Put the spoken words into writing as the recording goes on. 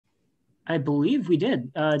I believe we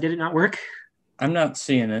did. Did it not work? I'm not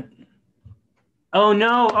seeing it. Oh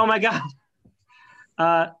no! Oh my God!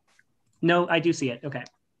 Uh, no, I do see it. Okay,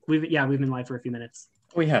 we've been live for a few minutes.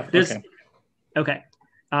 We have. There's Okay. okay.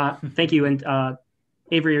 Thank you. And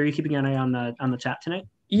Avery, are you keeping an eye on the chat tonight?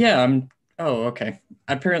 Yeah, I'm. Oh, okay.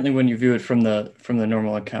 Apparently, when you view it from the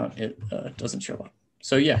normal account, it doesn't show up.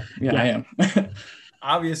 So yeah, I Yeah. am.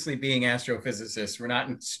 Obviously, being astrophysicists, we're not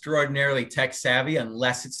extraordinarily tech savvy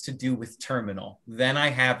unless it's to do with terminal. Then I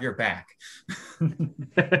have your back.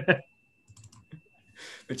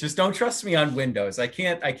 But just don't trust me on Windows. I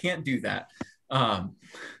can't do that. All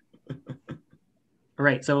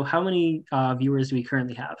right. So how many viewers do we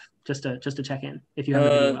currently have? Just to check in if you have the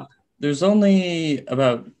video uh, up. there's only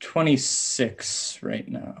about 26 right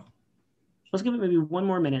now. Let's give it maybe one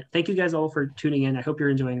more minute. Thank you guys all for tuning in. I hope you're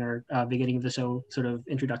enjoying our beginning of the show sort of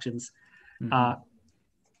introductions. We just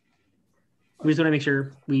want to make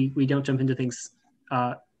sure we don't jump into things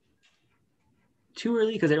too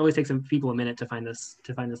early because it always takes some people a minute to find this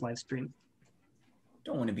live stream.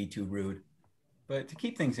 Don't want to be too rude, but to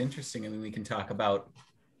keep things interesting, I mean, we can talk about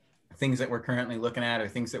things that we're currently looking at or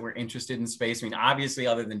things that we're interested in space. I mean, obviously,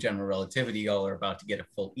 other than general relativity, y'all are about to get a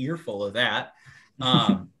full earful of that.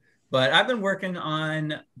 But I've been working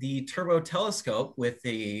on the Turbo Telescope with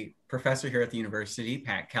the professor here at the university,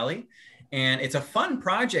 Pat Kelly. And it's a fun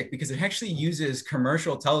project because it actually uses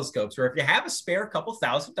commercial telescopes where if you have a spare couple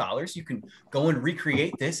 $1,000s, you can go and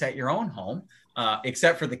recreate this at your own home,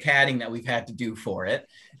 except for the CADing that we've had to do for it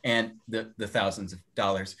and the thousands of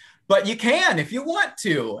dollars. But you can if you want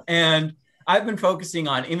to. And I've been focusing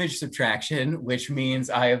on image subtraction, which means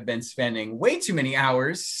I have been spending way too many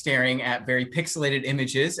hours staring at very pixelated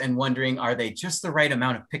images and wondering, are they just the right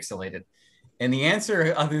amount of pixelated? And the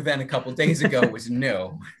answer, other than a couple days ago, was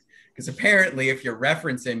no. Because apparently, if your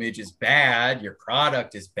reference image is bad, your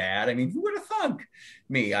product is bad. I mean, who would have thunk?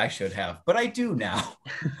 Me, I should have, but I do now.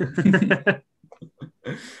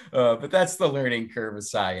 But that's the learning curve of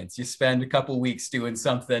science. You spend a couple weeks doing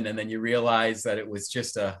something, and then you realize that it was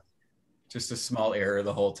just a small error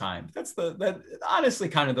the whole time. That's honestly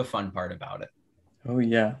kind of the fun part about it. Oh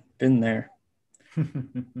yeah, been there. So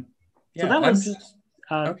that was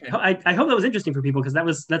okay. I hope that was interesting for people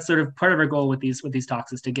because that's sort of part of our goal with these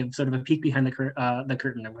talks is to give sort of a peek behind the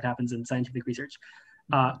curtain of what happens in scientific research.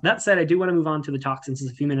 That said, I do want to move on to the talk since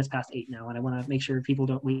it's a few minutes past 8 now, and I want to make sure people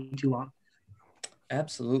don't wait too long.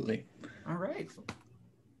 Absolutely. All right.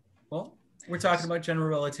 Well, we're talking about general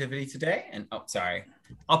relativity today, and sorry,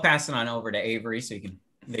 I'll pass it on over to Avery so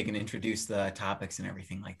they can introduce the topics and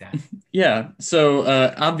everything like that. Yeah. So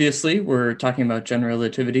obviously, we're talking about general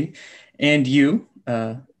relativity, and we're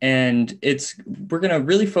going to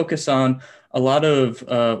really focus on a lot of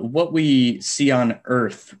what we see on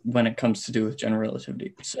Earth when it comes to do with general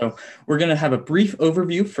relativity. So we're going to have a brief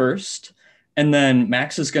overview first, and then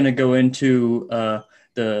Max is going to go into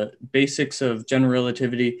the basics of general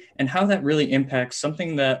relativity and how that really impacts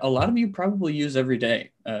something that a lot of you probably use every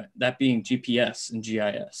day, that being GPS and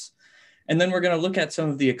GIS. And then we're going to look at some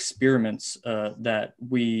of the experiments that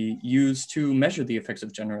we use to measure the effects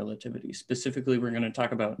of general relativity. Specifically, we're going to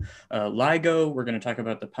talk about LIGO, we're going to talk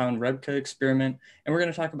about the Pound-Rebka experiment, and we're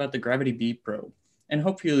going to talk about the Gravity B probe. And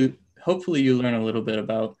hopefully you learn a little bit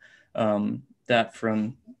about that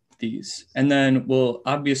from these. And then we'll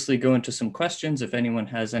obviously go into some questions. If anyone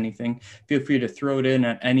has anything, feel free to throw it in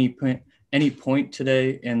at any point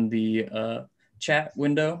today in the chat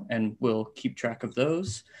window, and we'll keep track of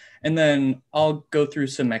those. And then I'll go through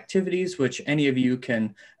some activities, which any of you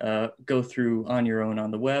can go through on your own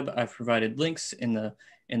on the web. I've provided links in the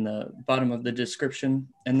bottom of the description.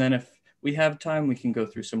 And then if we have time, we can go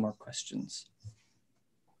through some more questions.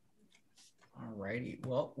 All righty.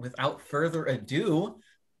 Well, without further ado,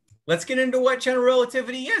 let's get into what general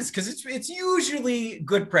relativity is, because it's usually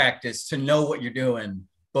good practice to know what you're doing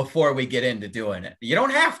before we get into doing it. You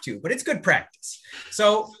don't have to, but it's good practice.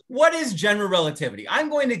 So what is general relativity? I'm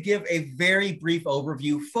going to give a very brief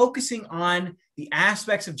overview focusing on the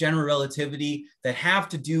aspects of general relativity that have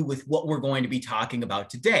to do with what we're going to be talking about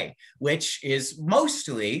today, which is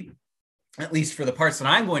mostly, at least for the parts that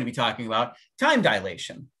I'm going to be talking about, time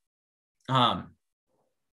dilation. Now,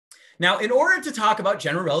 in order to talk about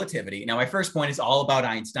general relativity, now my first point is all about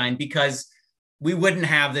Einstein because we wouldn't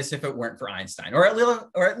have this if it weren't for Einstein, or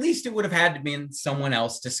at least it would have had to be someone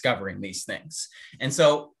else discovering these things. And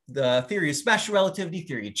so the theory of special relativity,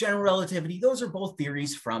 theory of general relativity, those are both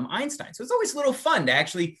theories from Einstein. So it's always a little fun to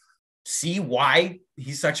actually see why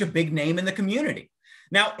he's such a big name in the community.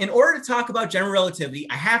 Now, in order to talk about general relativity,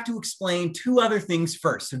 I have to explain two other things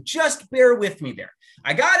first. So just bear with me there.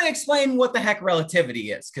 I got to explain what the heck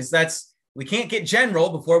relativity is, because that's We can't get general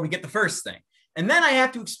before we get the first thing. And then I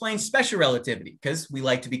have to explain special relativity because we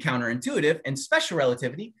like to be counterintuitive, and special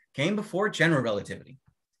relativity came before general relativity.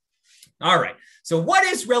 All right, so what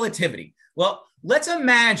is relativity? Well, let's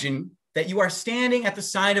imagine that you are standing at the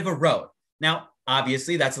side of a road. Now,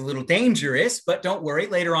 obviously, that's a little dangerous, but don't worry.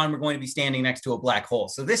 Later on, we're going to be standing next to a black hole.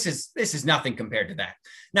 So this is nothing compared to that.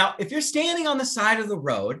 Now, if you're standing on the side of the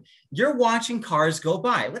road, you're watching cars go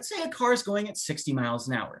by. Let's say a car is going at 60 miles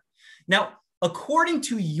an hour. Now, according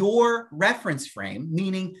to your reference frame,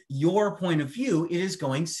 meaning your point of view, it is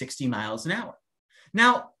going 60 miles an hour.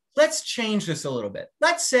 Now, let's change this a little bit.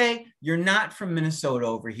 Let's say you're not from Minnesota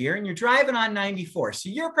over here and you're driving on 94. So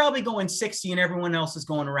you're probably going 60 and everyone else is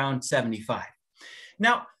going around 75.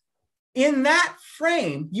 Now, in that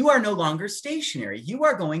frame, you are no longer stationary. You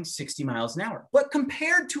are going 60 miles an hour. But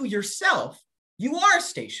compared to yourself, you are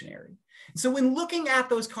stationary. So when looking at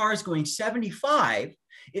those cars going 75,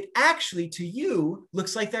 it actually, to you,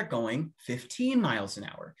 looks like they're going 15 miles an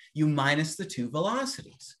hour. You minus the two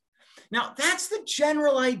velocities. Now, that's the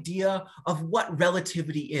general idea of what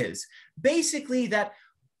relativity is. Basically, that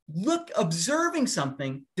observing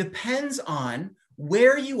something depends on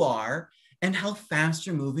where you are and how fast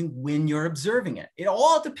you're moving when you're observing it. It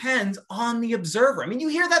all depends on the observer. I mean, you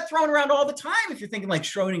hear that thrown around all the time if you're thinking like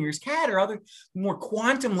Schrodinger's cat or other more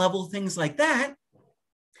quantum level things like that.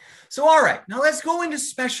 So, all right, now let's go into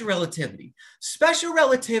special relativity. Special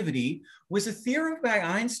relativity was a theory by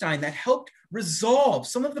Einstein that helped resolve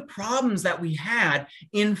some of the problems that we had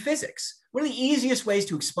in physics. One of the easiest ways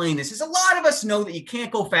to explain this is a lot of us know that you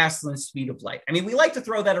can't go faster than the speed of light. I mean, we like to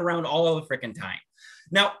throw that around all the freaking time.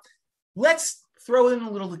 Now, let's throw in a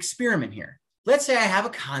little experiment here. Let's say I have a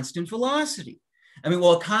constant velocity.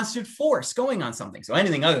 A constant force going on something. So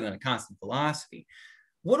anything other than a constant velocity.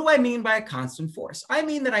 What do I mean by a constant force? I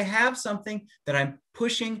mean that I have something that I'm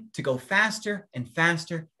pushing to go faster and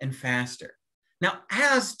faster and faster. Now,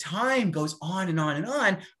 as time goes on and on and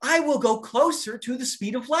on, I will go closer to the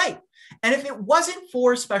speed of light. And if it wasn't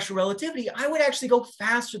for special relativity, I would actually go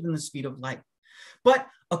faster than the speed of light. But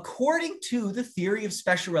according to the theory of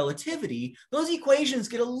special relativity, those equations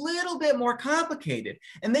get a little bit more complicated,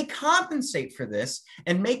 and they compensate for this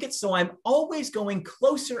and make it so I'm always going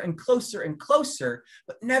closer and closer and closer,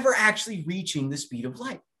 but never actually reaching the speed of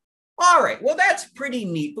light. All right, well, that's pretty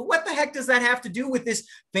neat, but what the heck does that have to do with this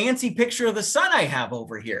fancy picture of the sun I have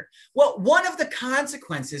over here? Well, one of the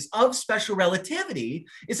consequences of special relativity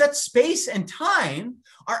is that space and time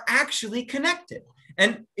are actually connected.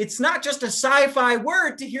 And it's not just a sci-fi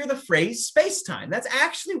word to hear the phrase space-time. That's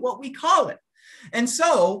actually what we call it. And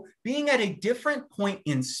so being at a different point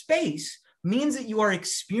in space means that you are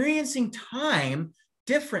experiencing time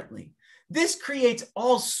differently. This creates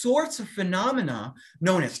all sorts of phenomena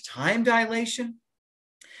known as time dilation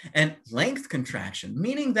and length contraction,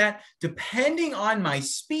 meaning that depending on my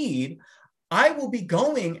speed, I will be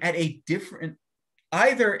going at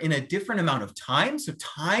either in a different amount of time, so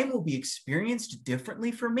time will be experienced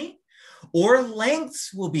differently for me, or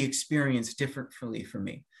lengths will be experienced differently for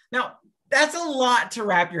me. Now, that's a lot to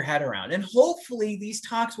wrap your head around, and hopefully these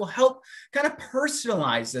talks will help kind of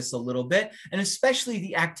personalize this a little bit, and especially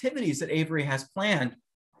the activities that Avery has planned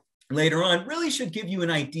later on really should give you an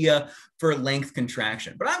idea for length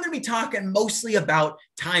contraction. But I'm going to be talking mostly about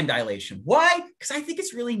time dilation. Why? Because I think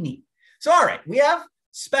it's really neat. So, all right, we have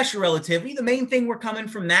special relativity. The main thing we're coming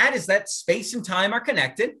from that is that space and time are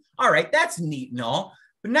connected. All right, that's neat and all.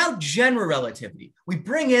 But now general relativity. We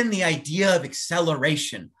bring in the idea of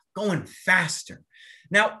acceleration, going faster.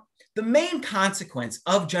 Now, the main consequence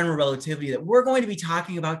of general relativity that we're going to be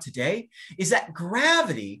talking about today is that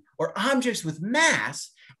gravity, or objects with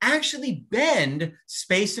mass, actually bend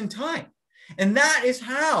space and time. And that is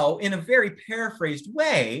how, in a very paraphrased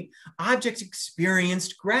way, objects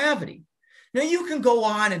experienced gravity. Now, you can go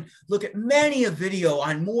on and look at many a video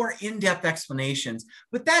on more in-depth explanations,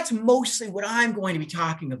 but that's mostly what I'm going to be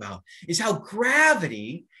talking about, is how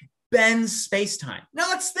gravity bends space-time. Now,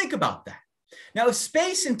 let's think about that. Now, if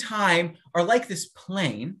space and time are like this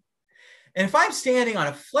plane, and if I'm standing on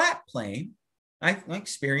a flat plane, I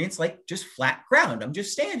experience like just flat ground. I'm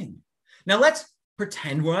just standing. Now, let's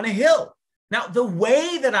pretend we're on a hill. Now, the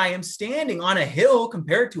way that I am standing on a hill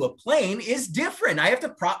compared to a plane is different. I have to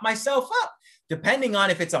prop myself up. Depending on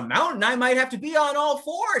if it's a mountain, I might have to be on all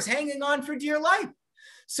fours, hanging on for dear life.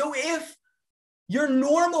 So if your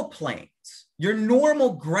normal planes, your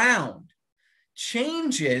normal ground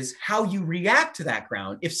changes how you react to that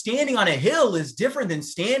ground, if standing on a hill is different than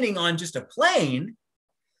standing on just a plane,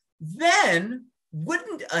 then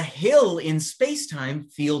wouldn't a hill in space-time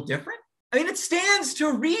feel different? I mean, it stands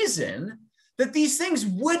to reason that these things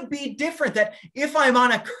would be different, that if I'm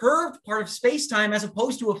on a curved part of space-time as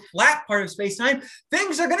opposed to a flat part of space-time,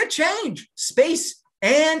 things are going to change. Space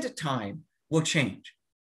and time will change.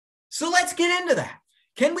 So let's get into that.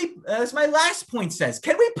 Can we, as my last point says,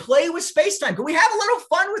 can we play with space-time? Can we have a little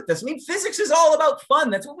fun with this? I mean, physics is all about fun.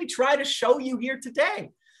 That's what we try to show you here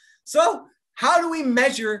today. So how do we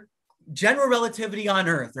measure general relativity on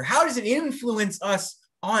Earth, or how does it influence us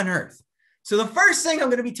on Earth? So the first thing I'm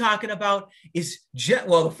going to be talking about is,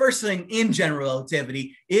 the first thing in general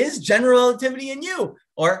relativity is general relativity in U,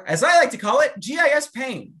 or as I like to call it, GIS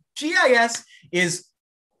pain. GIS is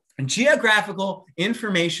Geographical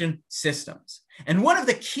Information Systems. And one of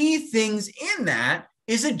the key things in that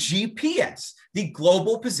is a GPS, the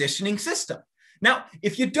Global Positioning System. Now,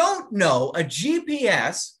 if you don't know, a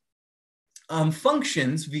GPS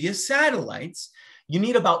functions via satellites. You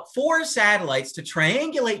need about 4 satellites to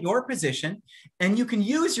triangulate your position, and you can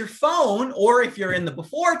use your phone, or if you're in the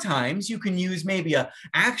before times, you can use maybe a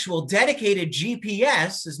actual dedicated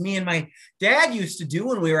GPS, as me and my dad used to do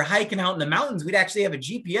when we were hiking out in the mountains. We'd actually have a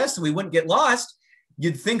GPS so we wouldn't get lost.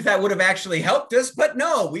 You'd think that would have actually helped us, but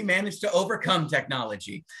no, we managed to overcome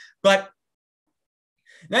technology. But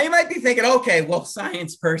now you might be thinking, okay, well,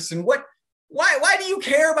 science person, why do you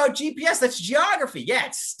care about GPS? That's geography. Yeah,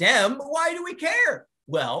 it's STEM, but why do we care?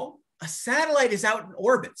 Well, a satellite is out in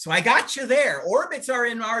orbit. So I got you there. Orbits are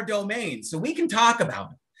in our domain, so we can talk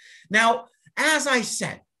about it. Now, as I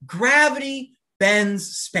said, gravity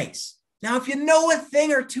bends space. Now, if you know a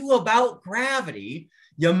thing or two about gravity,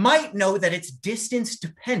 you might know that it's distance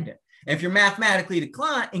dependent. And if you're mathematically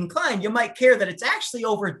inclined, you might care that it's actually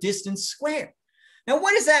over distance squared. Now,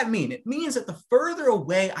 what does that mean? It means that the further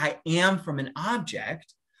away I am from an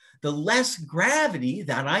object, the less gravity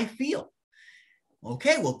that I feel.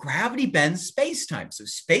 Okay, well, gravity bends space-time. So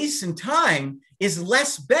space and time is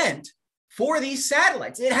less bent for these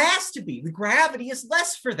satellites. It has to be. The gravity is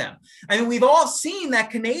less for them. I mean, we've all seen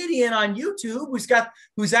that Canadian on YouTube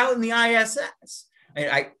who's out in the ISS.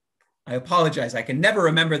 I apologize. I can never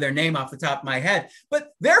remember their name off the top of my head,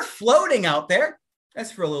 but they're floating out there.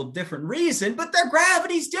 That's for a little different reason, but their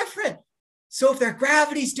gravity's different. So if their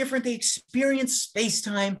gravity's different, they experience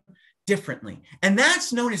space-time differently. And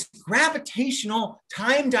that's known as gravitational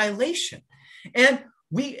time dilation. And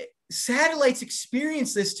satellites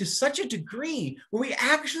experience this to such a degree where we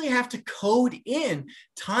actually have to code in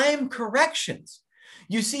time corrections.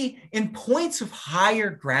 You see, in points of higher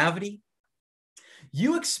gravity,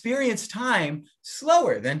 you experience time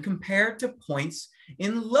slower than compared to points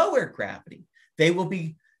in lower gravity. They will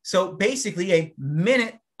be, so basically a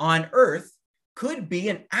minute on Earth could be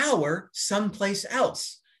an hour someplace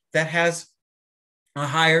else that has a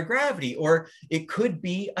higher gravity, or it could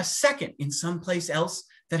be a second in someplace else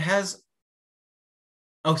that has,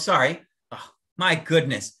 oh, my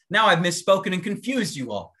goodness. Now I've misspoken and confused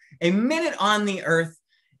you all. A minute on the Earth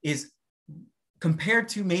is compared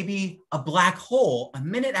to maybe a black hole. A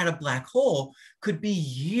minute at a black hole could be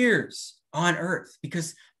years on Earth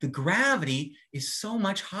because the gravity is so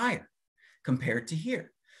much higher compared to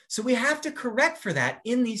here. So we have to correct for that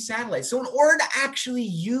in these satellites. So in order to actually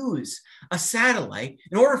use a satellite,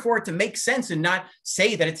 in order for it to make sense and not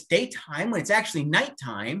say that it's daytime when it's actually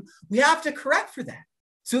nighttime, we have to correct for that.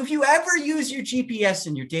 So if you ever use your GPS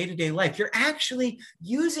in your day-to-day life, you're actually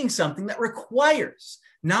using something that requires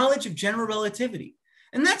knowledge of general relativity.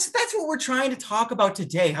 And that's what we're trying to talk about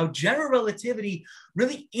today, how general relativity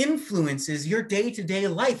really influences your day-to-day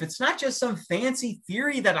life. It's not just some fancy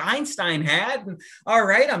theory that Einstein had. And, all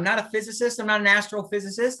right, I'm not a physicist. I'm not an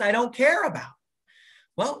astrophysicist. I don't care about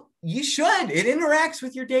it. Well, you should. It interacts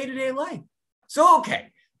with your day-to-day life. So,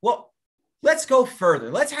 okay, well, let's go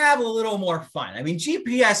further. Let's have a little more fun. I mean,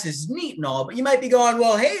 GPS is neat and all, but you might be going,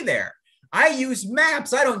 well, hey there. I use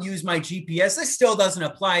maps. I don't use my GPS. This still doesn't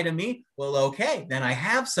apply to me. Well, okay, then I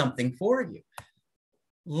have something for you.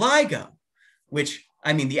 LIGO, which,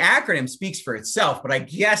 I mean, the acronym speaks for itself, but I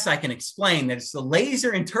guess I can explain that it's the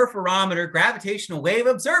Laser Interferometer Gravitational Wave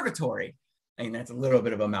Observatory. I mean, that's a little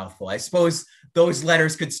bit of a mouthful. I suppose those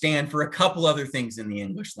letters could stand for a couple other things in the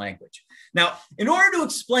English language. Now, in order to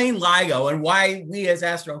explain LIGO and why we as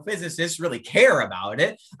astrophysicists really care about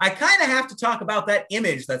it, I kind of have to talk about that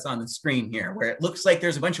image that's on the screen here, where it looks like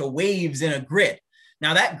there's a bunch of waves in a grid.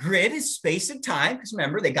 Now, that grid is space and time, because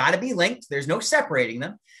remember, they got to be linked. There's no separating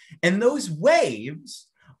them. And those waves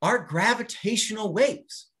are gravitational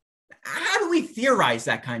waves. How do we theorize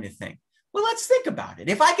that kind of thing? Well, let's think about it.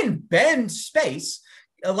 If I can bend space,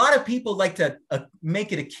 a lot of people like to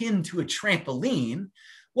make it akin to a trampoline.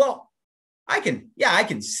 Well, I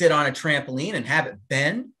can sit on a trampoline and have it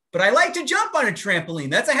bend. but I like to jump on a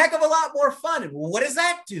trampoline. That's a heck of a lot more fun. And what does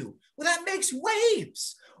that do? Well, that makes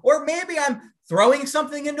waves. Or maybe I'm throwing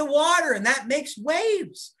something into water and that makes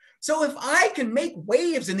waves. So if I can make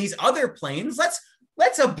waves in these other planes,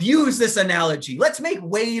 let's abuse this analogy. Let's make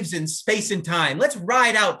waves in space and time. Let's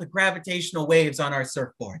ride out the gravitational waves on our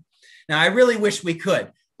surfboard. Now, I really wish we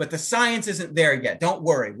could, but the science isn't there yet. Don't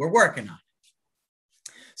worry, we're working on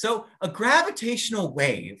it. So a gravitational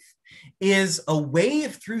wave is a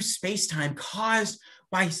wave through space-time caused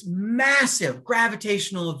by massive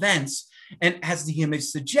gravitational events, and as the image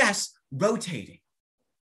suggests, rotating.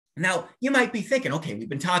 Now, you might be thinking, okay, we've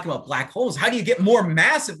been talking about black holes. How do you get more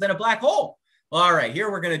massive than a black hole? All right,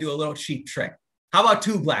 here we're going to do a little cheap trick. How about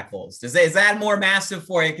two black holes? Is that more massive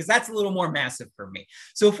for you? Because that's a little more massive for me.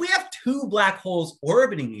 So if we have two black holes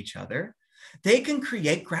orbiting each other, they can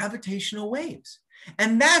create gravitational waves.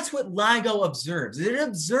 And that's what LIGO observes. It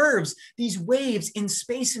observes these waves in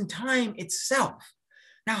space and time itself.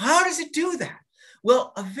 Now, how does it do that?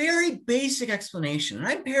 Well, a very basic explanation, and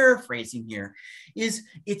I'm paraphrasing here, is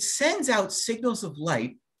it sends out signals of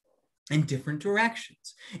light in different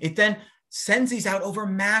directions. It then sends these out over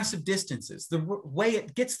massive distances. The way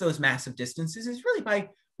it gets those massive distances is really by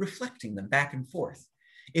reflecting them back and forth.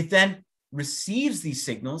 It then receives these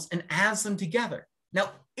signals and adds them together.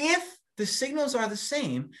 Now, if the signals are the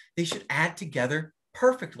same, they should add together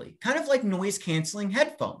perfectly, kind of like noise canceling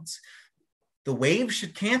headphones. The waves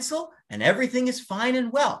should cancel and everything is fine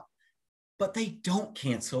and well, but they don't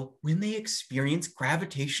cancel when they experience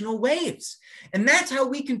gravitational waves. And that's how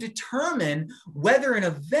we can determine whether an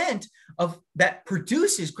event that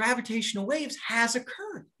produces gravitational waves has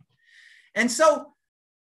occurred. And so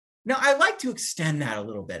now I like to extend that a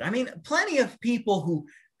little bit. I mean, plenty of people who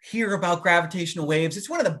hear about gravitational waves, it's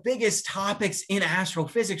one of the biggest topics in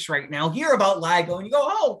astrophysics right now, hear about LIGO and you go,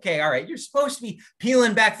 oh, okay, all right, you're supposed to be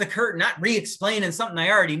peeling back the curtain, not re-explaining something I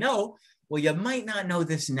already know. Well, you might not know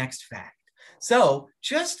this next fact. So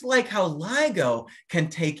just like how LIGO can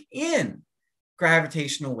take in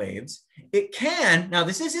gravitational waves, it can, now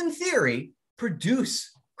this is in theory,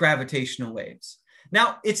 produce gravitational waves.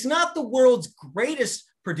 Now, it's not the world's greatest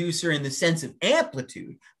producer in the sense of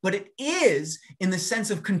amplitude, but it is in the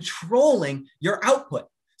sense of controlling your output.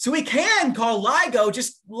 So we can call LIGO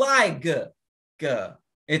just LIGO.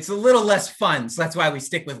 It's a little less fun, so that's why we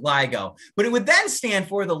stick with LIGO. But it would then stand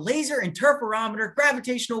for the Laser Interferometer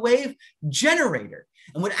Gravitational Wave Generator,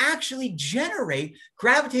 and would actually generate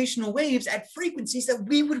gravitational waves at frequencies that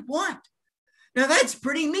we would want. Now that's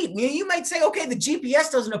pretty neat. You might say, okay, the GPS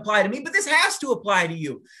doesn't apply to me, but this has to apply to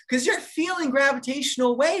you because you're feeling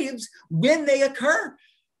gravitational waves when they occur.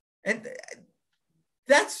 And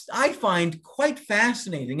that's, I find, quite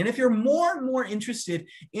fascinating. And if you're more and more interested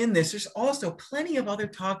in this, there's also plenty of other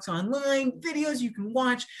talks online, videos you can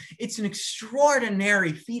watch. It's an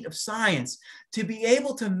extraordinary feat of science to be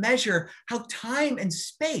able to measure how time and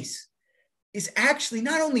space is actually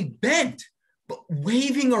not only bent, but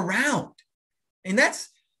waving around. And that's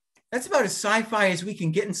about as sci-fi as we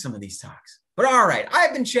can get in some of these talks. But all right,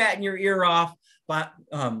 I've been chatting your ear off, but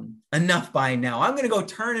enough by now. I'm going to go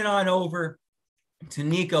turn it on over to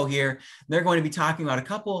Nico here. They're going to be talking about a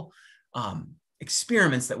couple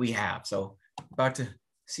experiments that we have. So about to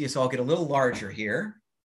see us all get a little larger here.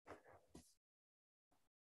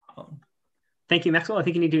 Thank you, Maxwell. I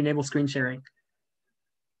think you need to enable screen sharing.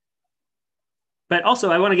 But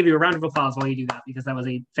also, I want to give you a round of applause while you do that, because that was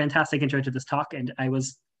a fantastic intro to this talk, and I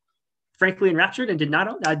was frankly enraptured and did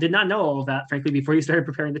not know all of that, frankly, before you started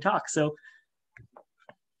preparing the talk. So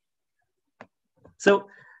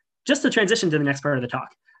just to transition to the next part of the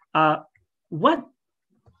talk, what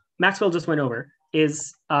Maxwell just went over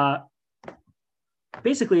is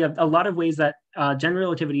basically a lot of ways that general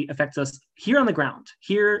relativity affects us here on the ground,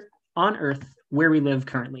 here on Earth, where we live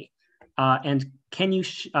currently. And can you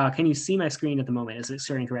see my screen at the moment? Is it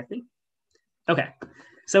sharing correctly? Okay.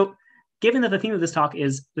 So given that the theme of this talk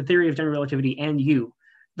is the theory of general relativity and you,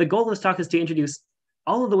 the goal of this talk is to introduce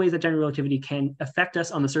all of the ways that general relativity can affect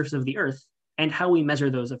us on the surface of the Earth and how we measure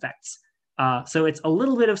those effects. So it's a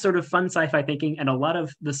little bit of sort of fun sci-fi thinking and a lot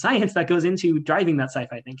of the science that goes into driving that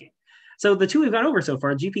sci-fi thinking. So the two we've gone over so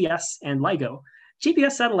far, GPS and LIGO.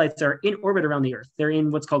 GPS satellites are in orbit around the Earth. They're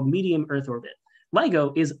in what's called medium Earth orbit.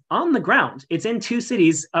 LIGO is on the ground. It's in two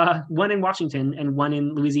cities, one in Washington and one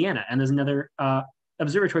in Louisiana. And there's another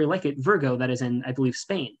observatory like it, Virgo, that is in, I believe,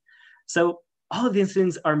 Spain. So all of these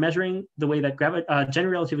things are measuring the way that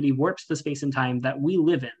general relativity warps the space and time that we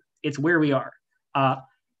live in. It's where we are.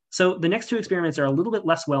 So the next two experiments are a little bit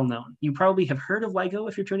less well known. You probably have heard of LIGO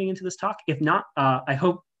if you're tuning into this talk. If not, I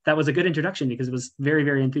hope that was a good introduction because it was very,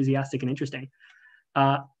 very enthusiastic and interesting.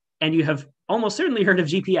 And you have almost certainly heard of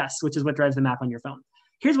GPS, which is what drives the map on your phone.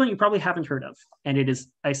 Here's one you probably haven't heard of, and it is,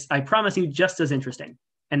 I promise you, just as interesting.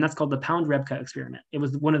 And that's called the Pound-Rebka experiment. It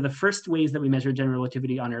was one of the first ways that we measured general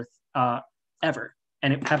relativity on Earth ever,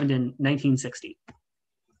 and it happened in 1960.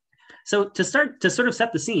 So to sort of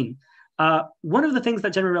set the scene, one of the things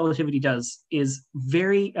that general relativity does is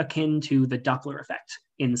very akin to the Doppler effect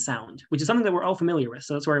in sound, which is something that we're all familiar with.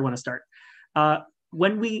 So that's where I want to start.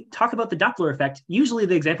 When we talk about the Doppler effect, usually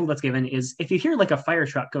the example that's given is if you hear like a fire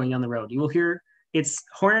truck going down the road, you will hear its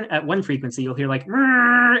horn at one frequency. You'll hear like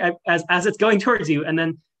as it's going towards you, and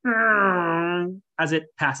then as it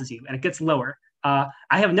passes you, and it gets lower. I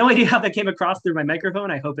have no idea how that came across through my microphone.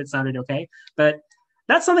 I hope it sounded okay, but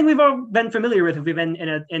that's something we've all been familiar with if we've been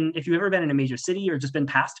if you've ever been in a major city or just been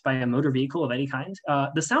passed by a motor vehicle of any kind.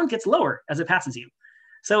 The sound gets lower as it passes you.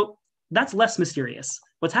 So that's less mysterious.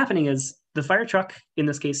 What's happening is the fire truck, in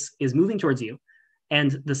this case, is moving towards you,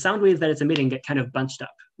 and the sound waves that it's emitting get kind of bunched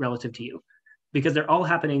up relative to you, because they're all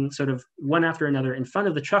happening sort of one after another in front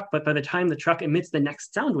of the truck, but by the time the truck emits the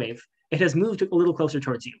next sound wave, it has moved a little closer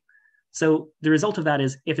towards you. So the result of that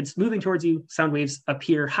is if it's moving towards you, sound waves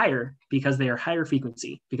appear higher because they are higher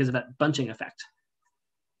frequency because of that bunching effect.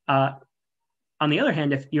 On the other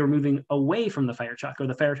hand, if you're moving away from the fire truck or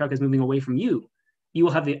the fire truck is moving away from you, you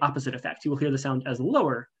will have the opposite effect. You will hear the sound as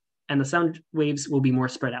lower and the sound waves will be more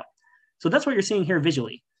spread out. So that's what you're seeing here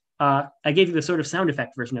visually. I gave you the sort of sound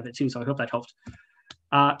effect version of it too, so I hope that helped.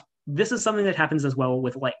 This is something that happens as well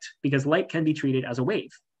with light, because light can be treated as a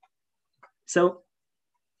wave. So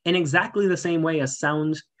in exactly the same way as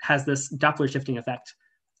sound has this Doppler shifting effect,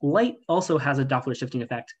 light also has a Doppler shifting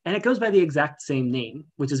effect, and it goes by the exact same name,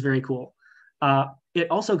 which is very cool. It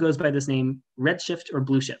also goes by this name, redshift or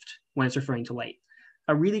blue shift, when it's referring to light.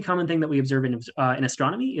 A really common thing that we observe in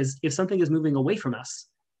astronomy is if something is moving away from us,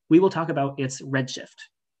 we will talk about its redshift.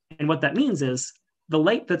 And what that means is the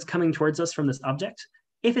light that's coming towards us from this object,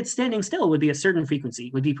 if it's standing still, would be a certain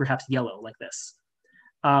frequency, would be perhaps yellow like this.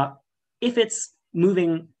 If it's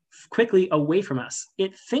moving quickly away from us,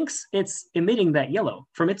 it thinks it's emitting that yellow.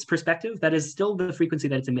 From its perspective, that is still the frequency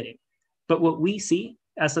that it's emitting. But what we see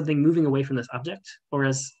as something moving away from this object, or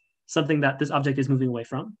as something that this object is moving away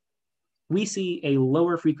from, we see a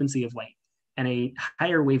lower frequency of light and a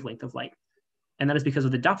higher wavelength of light. And that is because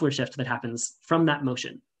of the Doppler shift that happens from that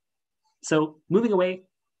motion. So moving away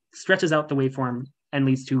stretches out the waveform and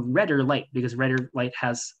leads to redder light, because redder light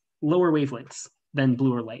has lower wavelengths than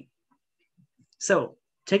bluer light. So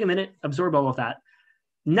take a minute, absorb all of that.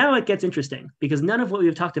 Now it gets interesting, because none of what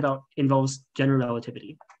we've talked about involves general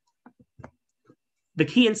relativity. The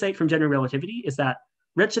key insight from general relativity is that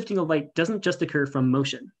redshifting of light doesn't just occur from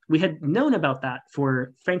motion. We had known about that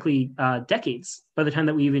for, frankly, decades by the time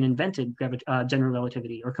that we even invented general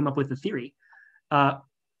relativity or come up with the theory.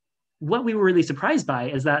 What we were really surprised by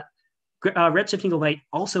is that redshifting of light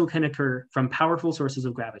also can occur from powerful sources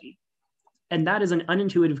of gravity. And that is an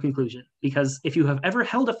unintuitive conclusion, because if you have ever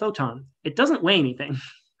held a photon, it doesn't weigh anything.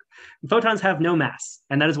 Photons have no mass,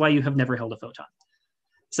 and that is why you have never held a photon.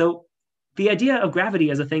 So the idea of gravity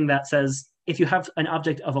as a thing that says, if you have an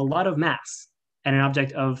object of a lot of mass and an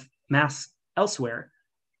object of mass elsewhere,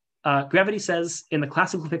 gravity says in the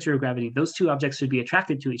classical picture of gravity, those two objects should be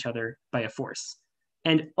attracted to each other by a force.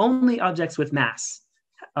 And only objects with mass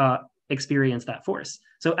experience that force.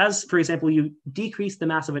 So as, for example, you decrease the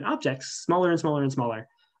mass of an object, smaller and smaller and smaller,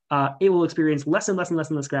 it will experience less and less and less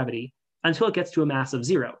and less gravity until it gets to a mass of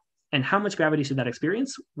 0. And how much gravity should that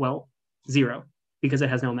experience? Well, 0, because it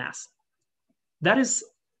has no mass. That is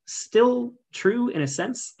still true in a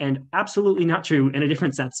sense, and absolutely not true in a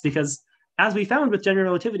different sense, because as we found with general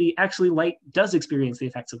relativity, actually light does experience the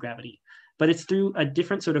effects of gravity, but it's through a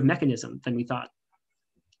different sort of mechanism than we thought.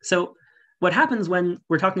 So what happens when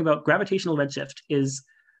we're talking about gravitational redshift is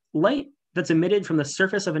light that's emitted from the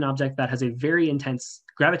surface of an object that has a very intense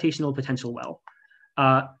gravitational potential well.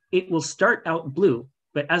 It will start out blue,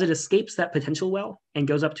 but as it escapes that potential well and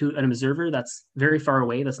goes up to an observer that's very far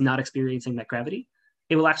away, that's not experiencing that gravity,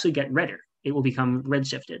 it will actually get redder. It will become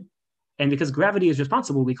redshifted. And because gravity is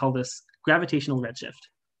responsible, we call this gravitational redshift.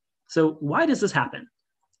 So why does this happen?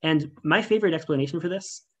 And my favorite explanation for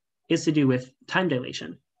this is to do with time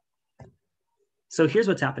dilation. So here's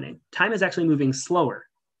what's happening. Time is actually moving slower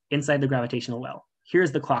inside the gravitational well.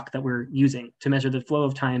 Here's the clock that we're using to measure the flow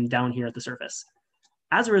of time down here at the surface.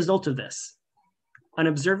 As a result of this, an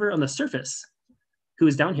observer on the surface who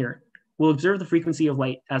is down here will observe the frequency of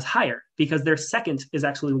light as higher because their second is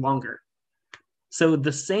actually longer. So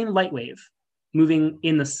the same light wave moving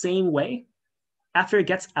in the same way, after it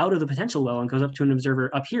gets out of the potential well and goes up to an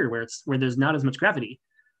observer up here where there's not as much gravity,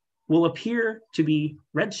 will appear to be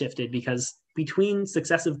redshifted because between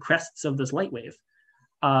successive crests of this light wave,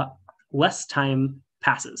 less time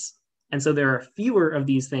passes. And so there are fewer of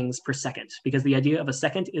these things per second, because the idea of a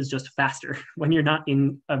second is just faster when you're not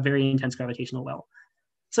in a very intense gravitational well.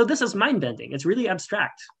 So this is mind-bending. It's really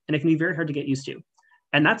abstract, and it can be very hard to get used to.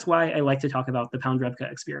 And that's why I like to talk about the Pound-Rebka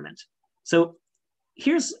experiment. So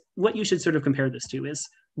here's what you should sort of compare this to is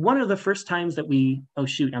one of the first times that we, oh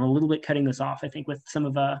shoot, I'm a little bit cutting this off, I think, with some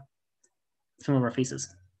of our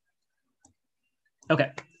faces.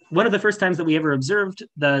 Okay, one of the first times that we ever observed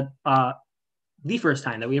the first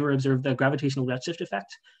time that we ever observed the gravitational redshift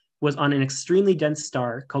effect was on an extremely dense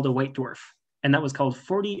star called a white dwarf, and that was called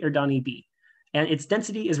 40 Erdani b. And its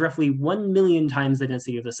density is roughly 1 million times the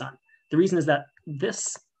density of the sun. The reason is that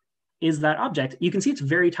this is that object. You can see it's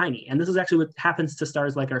very tiny, and this is actually what happens to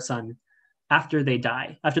stars like our sun after they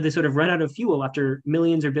die, after they sort of run out of fuel after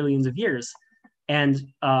millions or billions of years, and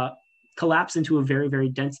collapse into a very, very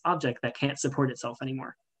dense object that can't support itself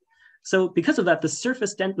anymore. So because of that, the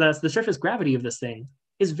surface gravity of this thing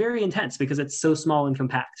is very intense because it's so small and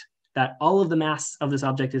compact that all of the mass of this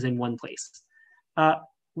object is in one place.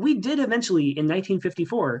 We did eventually, in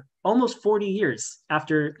 1954, almost 40 years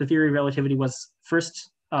after the theory of relativity was first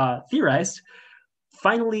theorized,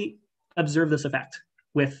 finally observe this effect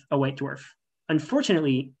with a white dwarf.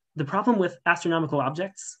 Unfortunately, the problem with astronomical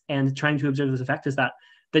objects and trying to observe this effect is that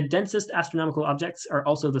the densest astronomical objects are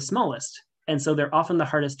also the smallest. And so they're often the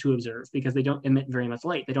hardest to observe because they don't emit very much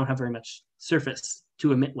light. They don't have very much surface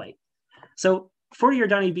to emit light. So 40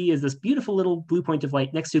 Erdani b is this beautiful little blue point of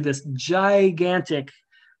light next to this gigantic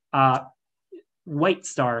white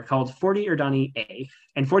star called 40 Erdani a.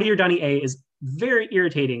 And 40 Erdani a is very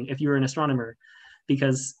irritating if you're an astronomer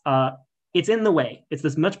because it's in the way. It's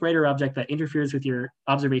this much brighter object that interferes with your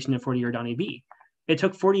observation of 40 Erdani b. It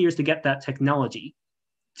took 40 years to get that technology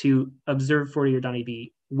to observe 40 Erdani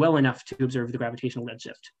b well enough to observe the gravitational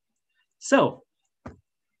redshift. So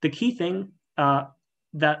the key thing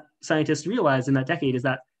that scientists realized in that decade is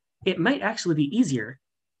that it might actually be easier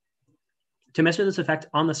to measure this effect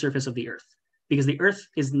on the surface of the Earth, because the Earth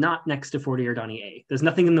is not next to 40 Erdani a. There's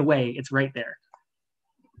nothing in the way, it's right there.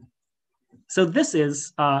 So this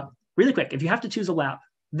is, really quick, if you have to choose a lab,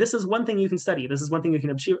 this is one thing you can study. This is one thing you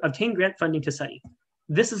can obtain grant funding to study.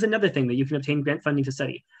 This is another thing that you can obtain grant funding to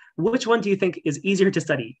study. Which one do you think is easier to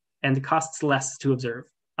study and costs less to observe?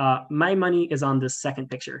 My money is on this second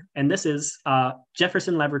picture, and this is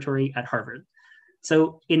Jefferson Laboratory at Harvard.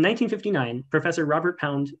 So in 1959, Professor Robert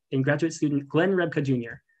Pound and graduate student Glenn Rebka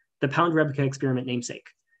Jr., the Pound-Rebka experiment namesake,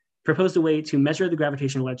 proposed a way to measure the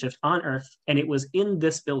gravitational redshift on Earth, and it was in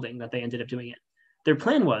this building that they ended up doing it. Their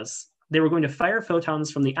plan was they were going to fire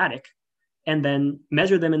photons from the attic and then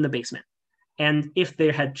measure them in the basement. And if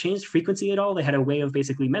they had changed frequency at all, they had a way of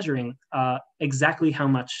basically measuring exactly how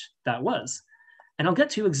much that was. And I'll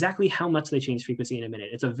get to exactly how much they changed frequency in a minute.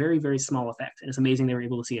 It's a very, very small effect, and it's amazing they were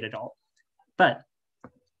able to see it at all. But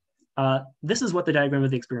this is what the diagram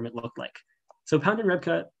of the experiment looked like. So Pound and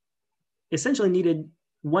Rebka essentially needed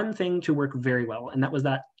one thing to work very well, and that was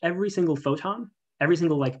that every single photon, every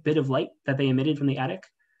single bit of light that they emitted from the attic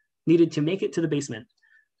needed to make it to the basement.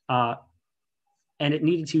 And it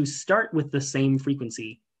needed to start with the same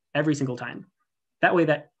frequency every single time. That way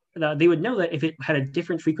that they would know that if it had a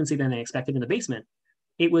different frequency than they expected in the basement,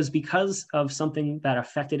 it was because of something that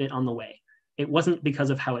affected it on the way. It wasn't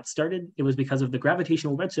because of how it started, it was because of the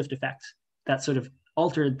gravitational redshift effect that sort of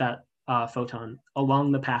altered that photon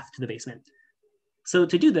along the path to the basement. So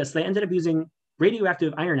to do this, they ended up using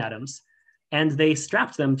radioactive iron atoms, and they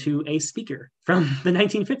strapped them to a speaker from the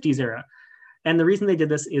 1950s era. And the reason they did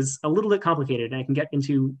this is a little bit complicated, and I can get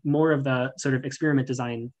into more of the sort of experiment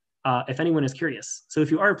design if anyone is curious. So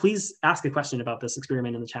if you are, please ask a question about this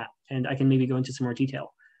experiment in the chat, and I can maybe go into some more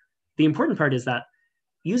detail. The important part is that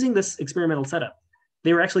using this experimental setup,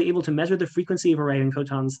 they were actually able to measure the frequency of arriving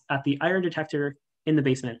photons at the iron detector in the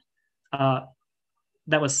basement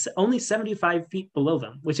that was only 75 feet below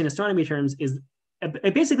them, which in astronomy terms is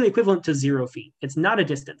basically equivalent to 0 feet. It's not a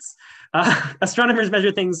distance. Astronomers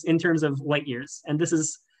measure things in terms of light years, and this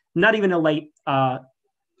is not even a light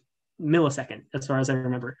millisecond, as far as I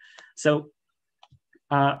remember. So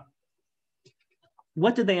what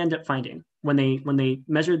did they end up finding when they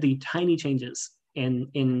measured the tiny changes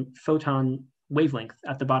in photon wavelength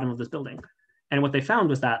at the bottom of this building? And what they found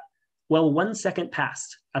was that, well, 1 second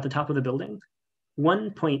passed at the top of the building.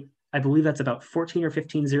 1 point, I believe that's about 14 or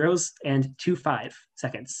 15 zeros, and 2.5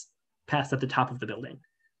 seconds passed at the top of the building.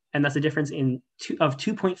 And that's a difference of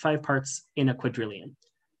 2.5 parts in a quadrillion.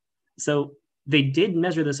 So they did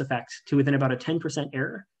measure this effect to within about a 10%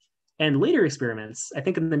 error. And later experiments, I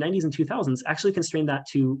think in the 90s and 2000s, actually constrained that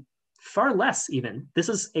to far less even. This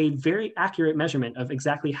is a very accurate measurement of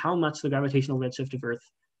exactly how much the gravitational redshift of Earth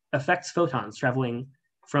affects photons traveling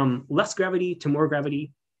from less gravity to more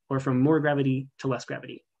gravity, or from more gravity to less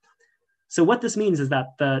gravity. So what this means is that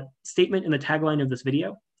the statement in the tagline of this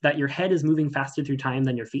video, that your head is moving faster through time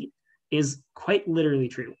than your feet, is quite literally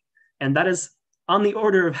true. And that is on the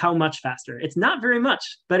order of how much faster. It's not very much,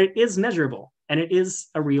 but it is measurable, and it is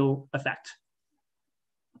a real effect.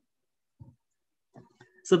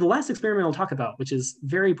 So the last experiment I'll talk about, which is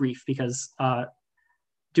very brief, because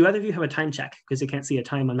do either of you have a time check? Because I can't see a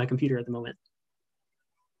time on my computer at the moment.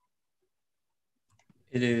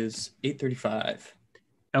 It is 8:35.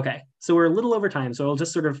 Okay, so we're a little over time, so I'll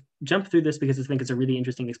just sort of jump through this because I think it's a really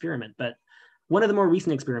interesting experiment. But one of the more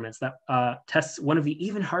recent experiments that tests one of the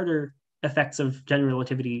even harder effects of general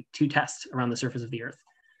relativity to test around the surface of the Earth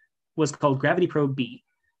was called Gravity Probe B.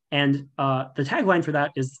 And the tagline for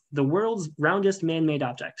that is the world's roundest man-made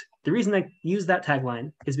object. The reason I use that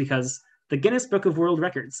tagline is because the Guinness Book of World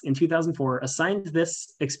Records in 2004 assigned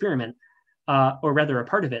this experiment, or rather a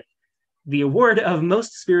part of it, the award of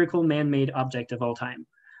most spherical man-made object of all time.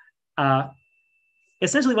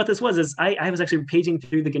 Essentially what this was is I was actually paging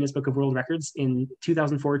through the Guinness Book of World Records in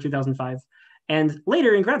 2004, 2005. And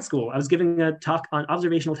later in grad school, I was giving a talk on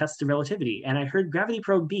observational tests of relativity, and I heard Gravity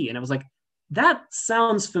Probe B, and I was like, that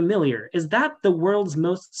sounds familiar. Is that the world's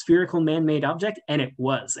most spherical man-made object? And it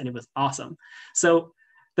was awesome. So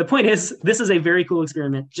the point is, this is a very cool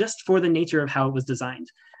experiment just for the nature of how it was designed.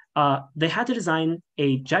 They had to design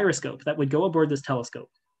a gyroscope that would go aboard this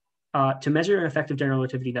telescope to measure an effect of general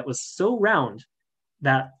relativity that was so round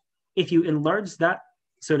that if you enlarge that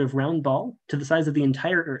sort of round ball to the size of the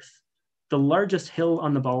entire Earth, the largest hill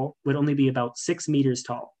on the ball would only be about 6 meters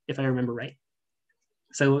tall, if I remember right.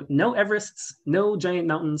 So no Everests, no giant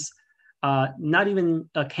mountains, not even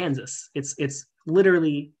Kansas. It's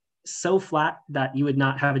literally so flat that you would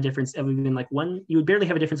not have a difference of even like you would barely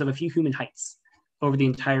have a difference of a few human heights over the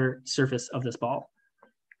entire surface of this ball.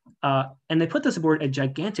 And they put this aboard a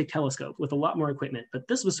gigantic telescope with a lot more equipment, but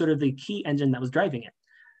this was sort of the key engine that was driving it.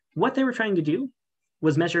 What they were trying to do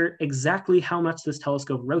was measure exactly how much this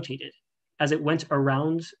telescope rotated as it went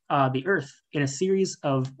around the Earth in a series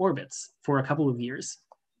of orbits for a couple of years.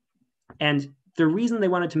 And the reason they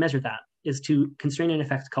wanted to measure that is to constrain an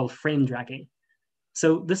effect called frame dragging.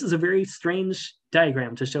 So this is a very strange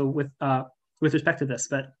diagram to show with respect to this,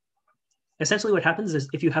 but essentially what happens is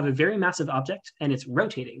if you have a very massive object and it's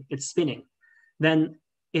rotating, it's spinning, then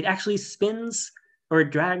it actually spins or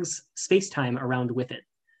drags space-time around with it.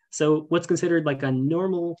 So what's considered like a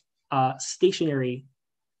normal stationary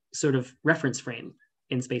sort of reference frame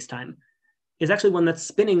in space-time is actually one that's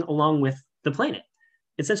spinning along with the planet.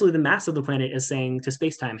 Essentially, the mass of the planet is saying to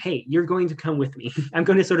space-time, hey, you're going to come with me. I'm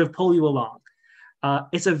going to sort of pull you along.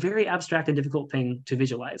 It's a very abstract and difficult thing to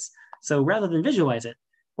visualize. So rather than visualize it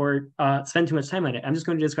or spend too much time on it, I'm just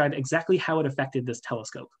going to describe exactly how it affected this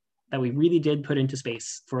telescope that we really did put into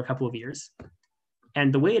space for a couple of years.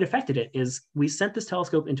 And the way it affected it is we sent this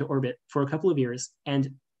telescope into orbit for a couple of years, and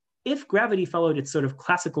if gravity followed its sort of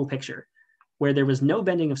classical picture, where there was no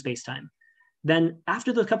bending of space-time, then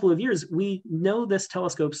after the couple of years, we know this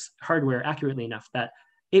telescope's hardware accurately enough that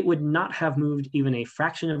it would not have moved even a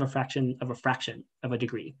fraction of a fraction of a fraction of a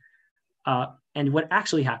degree. And what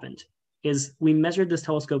actually happened is we measured this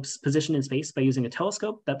telescope's position in space by using a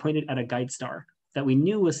telescope that pointed at a guide star that we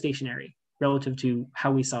knew was stationary relative to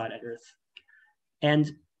how we saw it at Earth.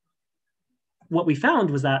 And what we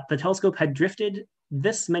found was that the telescope had drifted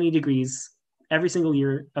this many degrees every single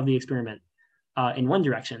year of the experiment in one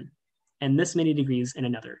direction, and this many degrees in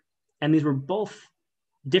another. And these were both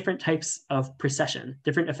different types of precession,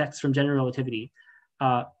 different effects from general relativity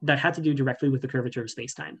that had to do directly with the curvature of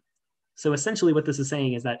space-time. So essentially what this is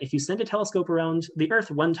saying is that if you send a telescope around the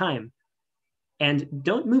Earth one time and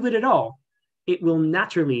don't move it at all, it will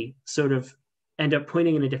naturally sort of end up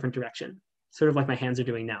pointing in a different direction, sort of like my hands are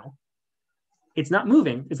doing now. It's not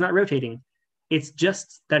moving, it's not rotating. It's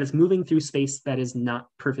just that it's moving through space that is not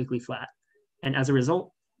perfectly flat. And as a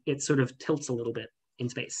result, it sort of tilts a little bit in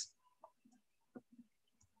space.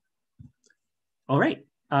 All right,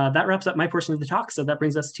 that wraps up my portion of the talk. So that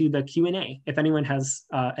brings us to the Q&A. If anyone has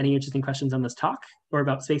any interesting questions on this talk or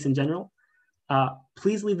about space in general,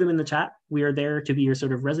 please leave them in the chat. We are there to be your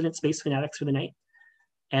sort of resident space fanatics for the night.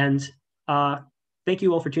 And thank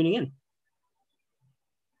you all for tuning in.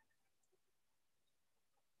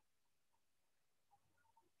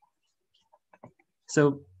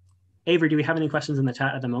 So, Avery, do we have any questions in the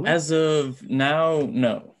chat at the moment? As of now,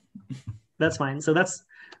 no. That's fine. So that's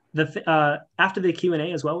After the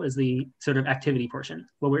Q&A as well is the sort of activity portion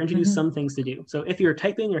where we're introduced some things to do. So if you're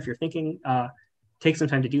typing or if you're thinking, take some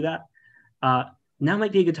time to do that. Now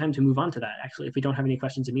might be a good time to move on to that, actually, if we don't have any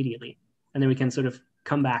questions immediately. And then we can sort of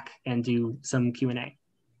come back and do some Q&A.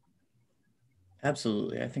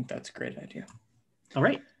 Absolutely. I think that's a great idea. All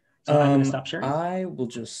right. So I'm going to stop sharing. I will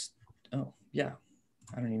just, oh, yeah.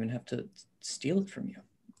 I don't even have to steal it from you.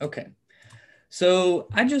 Okay. So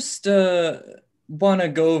I just want to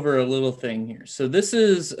go over a little thing here. So this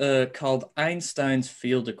is called Einstein's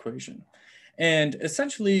field equation. And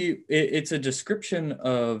essentially, it's a description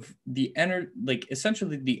of the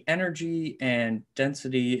essentially the energy and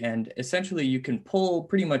density, and essentially you can pull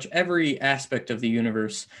pretty much every aspect of the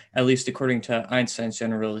universe, at least according to Einstein's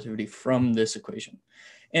general relativity, from this equation.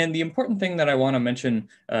 And the important thing that I want to mention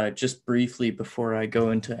just briefly before I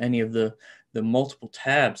go into any of the multiple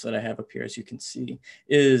tabs that I have up here, as you can see,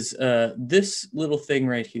 is this little thing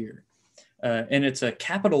right here. And it's a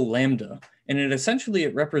capital lambda. And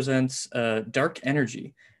it represents dark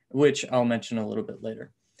energy, which I'll mention a little bit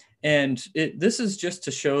later. And this is just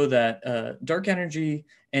to show that dark energy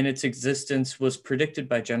and its existence was predicted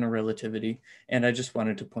by general relativity. And I just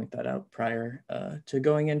wanted to point that out prior to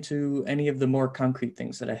going into any of the more concrete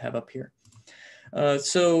things that I have up here.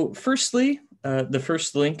 So firstly, the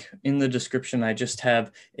first link in the description, I just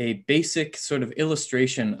have a basic sort of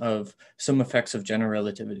illustration of some effects of general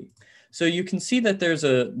relativity. So you can see that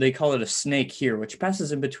they call it a snake here, which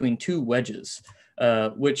passes in between two wedges,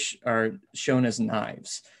 which are shown as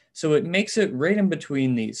knives. So it makes it right in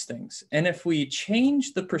between these things. And if we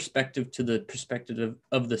change the perspective to the perspective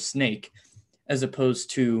of the snake, as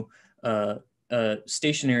opposed to a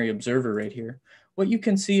stationary observer right here, what you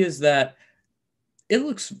can see is that it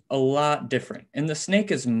looks a lot different, and the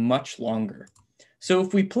snake is much longer. So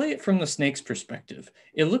if we play it from the snake's perspective,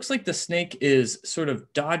 it looks like the snake is sort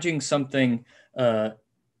of dodging something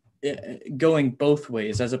going both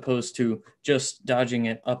ways, as opposed to just dodging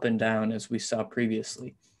it up and down as we saw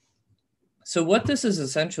previously. So what this is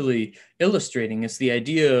essentially illustrating is the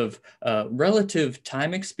idea of relative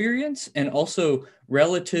time experience and also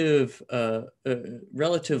relative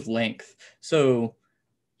length. So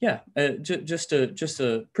yeah, just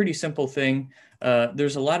a pretty simple thing.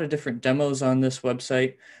 There's a lot of different demos on this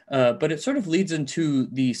website, but it sort of leads into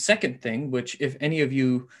the second thing, which if any of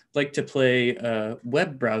you like to play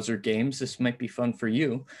web browser games, this might be fun for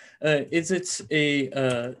you, it's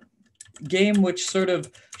a game which sort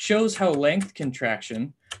of shows how length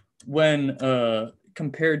contraction, when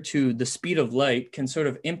compared to the speed of light, can sort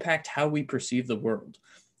of impact how we perceive the world.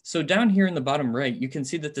 So down here in the bottom right, you can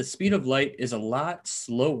see that the speed of light is a lot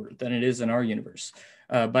slower than it is in our universe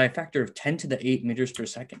by a factor of 10 to the 8 meters per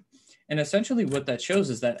second. And essentially what that shows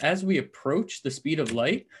is that as we approach the speed of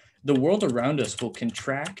light, the world around us will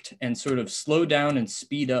contract and sort of slow down and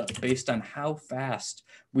speed up based on how fast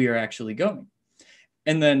we are actually going.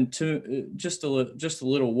 And then to just a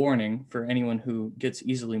little warning for anyone who gets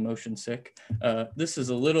easily motion sick, this is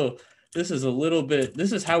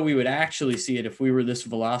how we would actually see it if we were this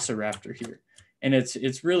velociraptor here. And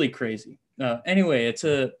it's really crazy. Anyway, it's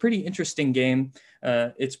a pretty interesting game.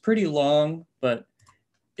 It's pretty long, but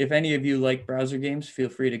if any of you like browser games, feel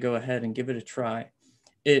free to go ahead and give it a try.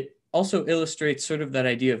 It also illustrates sort of that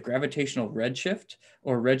idea of gravitational redshift,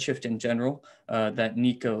 or redshift in general, that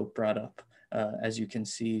Nico brought up. As you can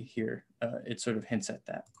see here, it sort of hints at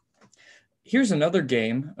that. Here's another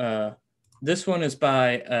game. This one is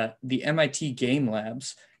by the MIT Game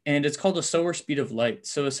Labs, and it's called a slower speed of light.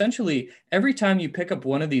 So essentially, every time you pick up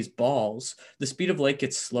one of these balls, the speed of light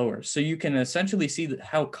gets slower. So you can essentially see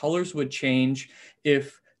how colors would change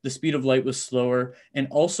if the speed of light was slower, and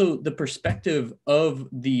also the perspective of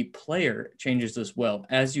the player changes as well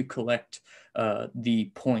as you collect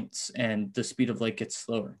the points and the speed of light gets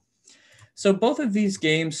slower. So both of these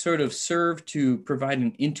games sort of serve to provide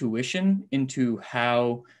an intuition into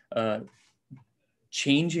how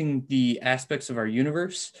changing the aspects of our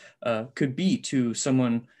universe could be to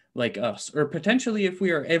someone like us, or potentially if we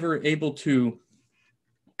are ever able to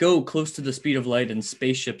go close to the speed of light in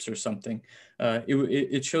spaceships or something,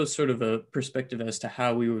 it shows sort of a perspective as to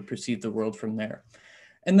how we would perceive the world from there.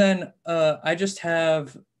 And then I just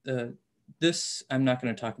have this I'm not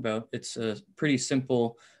going to talk about. It's a pretty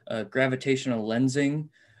simple gravitational lensing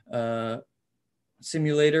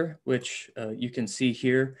simulator, which you can see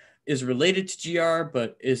here is related to GR,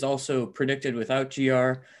 but is also predicted without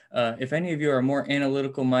GR. If any of you are more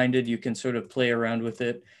analytical minded, you can sort of play around with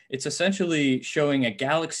it. It's essentially showing a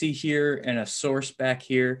galaxy here and a source back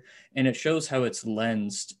here, and it shows how it's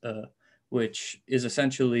lensed, which is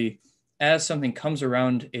essentially as something comes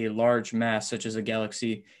around a large mass, such as a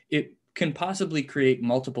galaxy, it can possibly create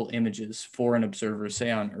multiple images for an observer,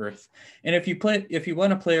 say on Earth. And if you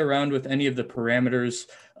want to play around with any of the parameters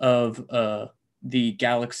of the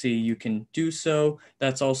galaxy, you can do so.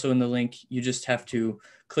 That's also in the link. You just have to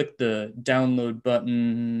click the download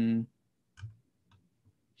button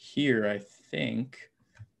here, I think.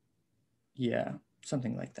 Yeah,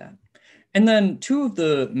 something like that. And then two of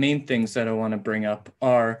the main things that I want to bring up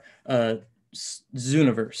are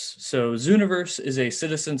Zooniverse. So Zooniverse is a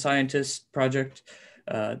citizen scientist project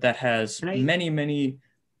that has many.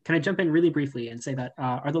 Can I jump in really briefly and say that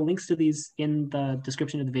are the links to these in the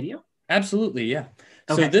description of the video? Absolutely, yeah.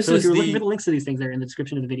 Okay, so if you're looking for the links to these things, they're in the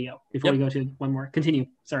description of the video. Before we go to one more, continue.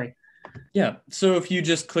 Sorry. Yeah, so if you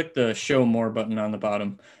just click the show more button on the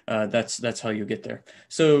bottom, that's how you get there.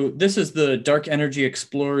 So this is the Dark Energy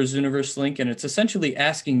Explorers Universe link, and it's essentially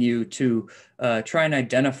asking you to try and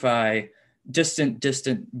identify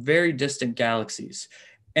very distant galaxies.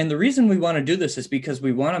 And the reason we want to do this is because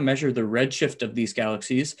we want to measure the redshift of these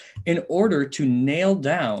galaxies in order to nail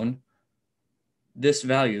down this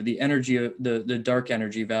value, the energy, the dark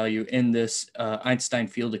energy value in this Einstein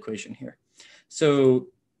field equation here. So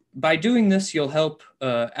by doing this, you'll help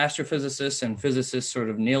astrophysicists and physicists sort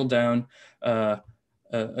of nail down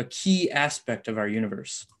a key aspect of our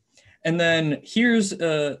universe. And then here's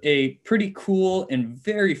a pretty cool and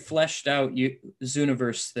very fleshed out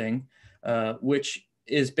Zooniverse thing, which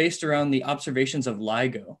is based around the observations of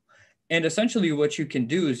LIGO. And essentially what you can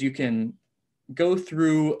do is you can go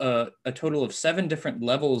through a total of 7 different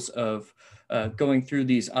levels of going through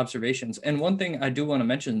these observations. And one thing I do want to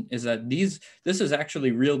mention is that this is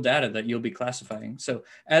actually real data that you'll be classifying. So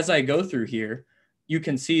as I go through here, you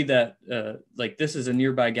can see that like this is a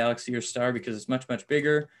nearby galaxy or star because it's much, much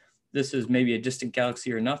bigger. This is maybe a distant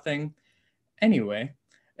galaxy or nothing. Anyway,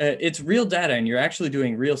 it's real data and you're actually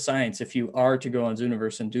doing real science if you are to go on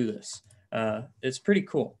Zooniverse and do this. It's pretty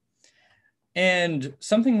cool. And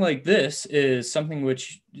something like this is something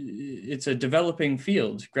which it's a developing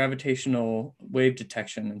field, gravitational wave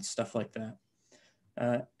detection and stuff like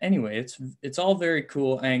that. Anyway, it's all very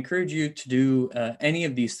cool. I encourage you to do any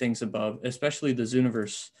of these things above, especially the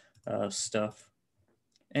Zooniverse stuff.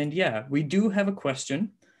 And yeah, we do have a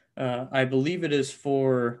question. I believe it is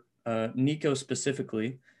for Nico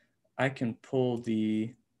specifically. I can pull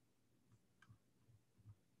the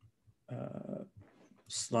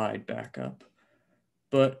slide back up,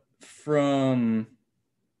 but from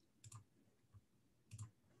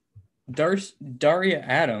Daria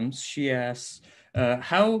Adams, she asks,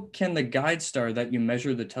 how can the guide star that you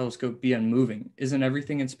measure the telescope be unmoving? Isn't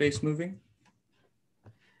everything in space moving?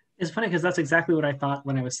 It's funny because that's exactly what I thought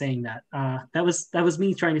when I was saying that. That was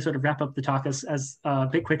me trying to sort of wrap up the talk as a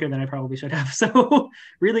bit quicker than I probably should have. So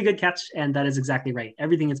really good catch, and that is exactly right.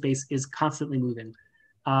 Everything in space is constantly moving.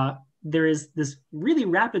 There is this really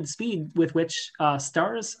rapid speed with which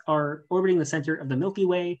stars are orbiting the center of the Milky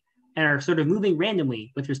Way and are sort of moving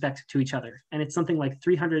randomly with respect to each other. And it's something like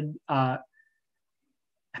 300, I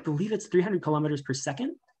believe it's 300 kilometers per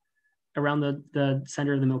second around the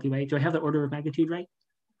center of the Milky Way. Do I have the order of magnitude right?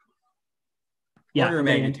 Yeah, order of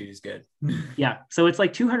magnitude is good. Yeah, so it's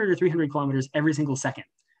like 200 or 300 kilometers every single second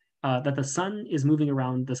that the sun is moving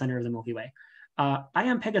around the center of the Milky Way.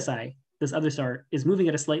 Ion Pegasi, this other star, is moving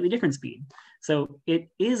at a slightly different speed. So it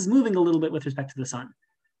is moving a little bit with respect to the sun.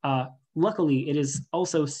 Luckily, it is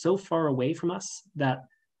also so far away from us that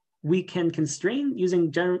we can constrain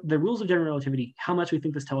using the rules of general relativity how much we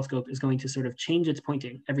think this telescope is going to sort of change its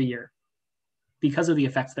pointing every year because of the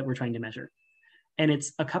effects that we're trying to measure. And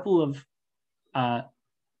it's a couple of, I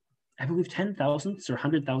believe 10 thousandths or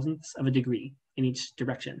 100 thousandths of a degree in each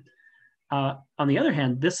direction. On the other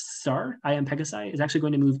hand, this star, Ion Pegasi, is actually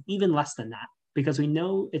going to move even less than that because we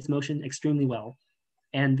know its motion extremely well.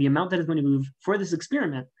 And the amount that is going to move for this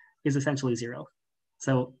experiment is essentially 0.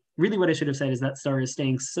 So really what I should have said is that star is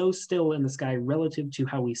staying so still in the sky relative to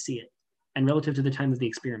how we see it and relative to the time of the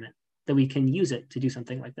experiment that we can use it to do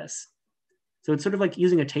something like this. So it's sort of like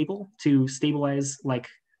using a table to stabilize, like,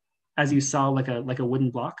 as you saw, like a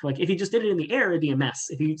wooden block. Like if you just did it in the air, it'd be a mess.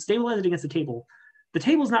 If you stabilize it against the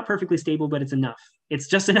table's not perfectly stable, but it's enough. It's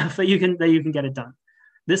just enough that you can get it done.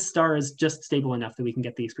 This star is just stable enough that we can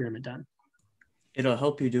get the experiment done. It'll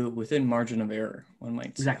help you do it within margin of error, one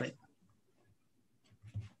might say. Exactly.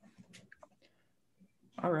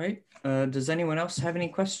 All right. Does anyone else have any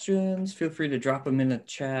questions? Feel free to drop them in the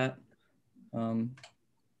chat.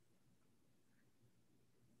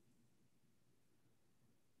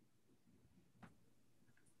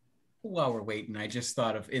 while we're waiting, I just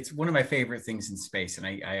thought of, it's one of my favorite things in space, and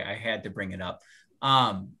I had to bring it up.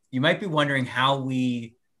 You might be wondering how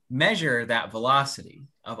we measure that velocity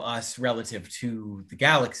of us relative to the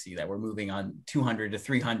galaxy that we're moving on 200 to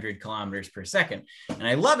 300 kilometers per second. And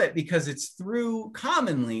I love it because it's through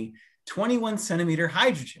commonly 21 centimeter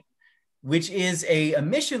hydrogen, which is a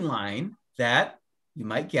emission line that you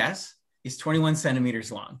might guess is 21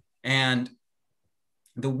 centimeters long. And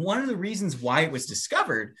one of the reasons why it was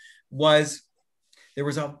discovered was there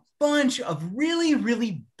was a bunch of really,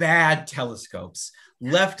 really bad telescopes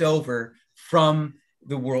left over from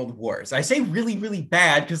the world wars. I say really, really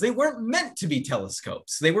bad because they weren't meant to be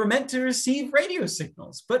telescopes. They were meant to receive radio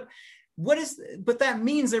signals. But that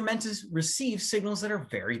means they're meant to receive signals that are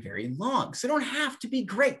very, very long. So they don't have to be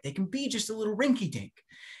great. They can be just a little rinky-dink.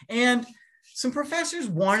 And some professors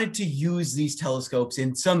wanted to use these telescopes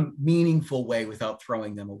in some meaningful way without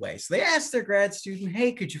throwing them away. So they asked their grad student,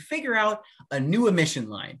 hey, could you figure out a new emission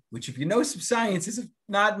line, which if you know some science is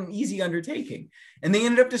not an easy undertaking. And they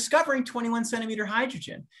ended up discovering 21 centimeter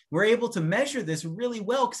hydrogen. We're able to measure this really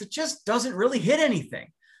well because it just doesn't really hit anything.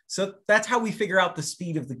 So that's how we figure out the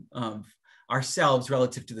speed of ourselves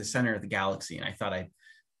relative to the center of the galaxy. And I thought I'd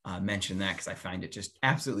mention that because I find it just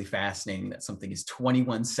absolutely fascinating that something is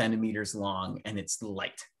 21 centimeters long and it's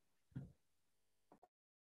light.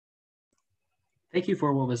 Thank you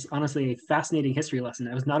for what was honestly a fascinating history lesson.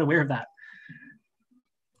 I was not aware of that.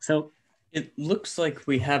 So it looks like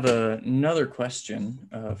we have another question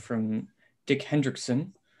from Dick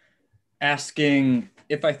Hendrickson asking,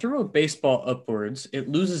 if I throw a baseball upwards, it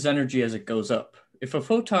loses energy as it goes up. If a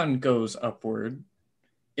photon goes upward,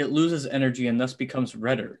 it loses energy and thus becomes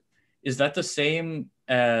redder. Is that the same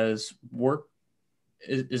as warp?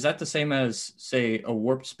 Is that the same as, say, a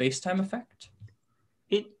warped space-time effect?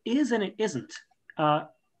 It is and it isn't.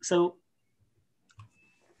 So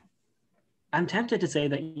I'm tempted to say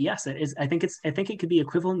that yes, it is. I think it could be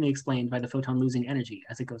equivalently explained by the photon losing energy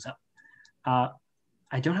as it goes up.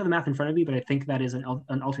 I don't have the math in front of me, but I think that is an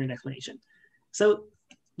alternate explanation. So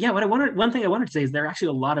yeah, one thing I wanted to say is there are actually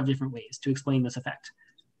a lot of different ways to explain this effect.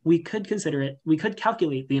 We could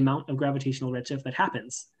calculate the amount of gravitational redshift that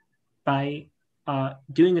happens by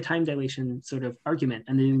doing a time dilation sort of argument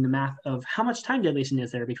and then doing the math of how much time dilation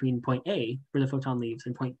is there between point A, where the photon leaves,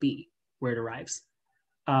 and point B, where it arrives.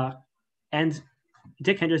 And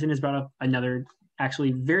Dick Henderson has brought up another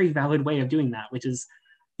actually very valid way of doing that, which is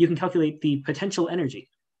you can calculate the potential energy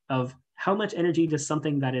of how much energy does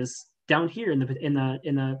something that is down here in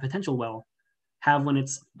the potential well have when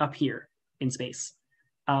it's up here in space.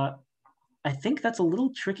 I think that's a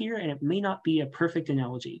little trickier, and it may not be a perfect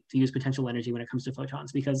analogy to use potential energy when it comes to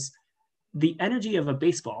photons, because the energy of a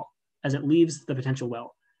baseball as it leaves the potential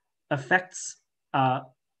well affects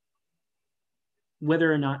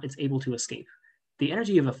whether or not it's able to escape. The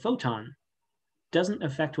energy of a photon doesn't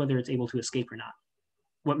affect whether it's able to escape or not.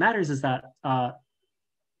 What matters is that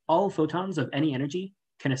all photons of any energy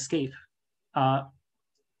can escape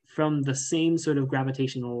from the same sort of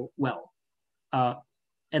gravitational well.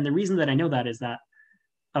 And the reason that I know that is that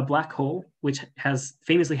a black hole, which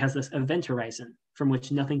famously has this event horizon from which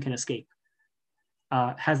nothing can escape,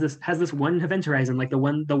 has this one event horizon, like the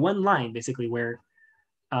one line basically where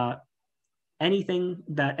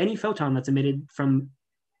any photon that's emitted from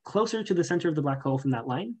closer to the center of the black hole from that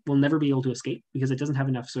line will never be able to escape because it doesn't have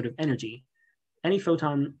enough sort of energy. Any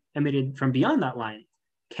photon emitted from beyond that line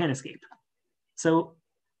can escape. So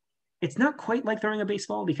it's not quite like throwing a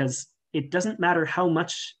baseball because it doesn't matter how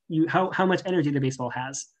much energy the baseball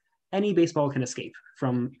has. Any baseball can escape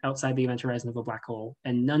from outside the event horizon of a black hole,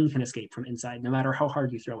 and none can escape from inside, no matter how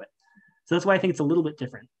hard you throw it. So that's why I think it's a little bit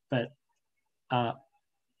different. But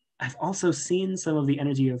I've also seen some of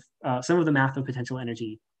the math of potential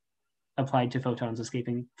energy applied to photons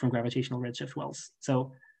escaping from gravitational redshift wells.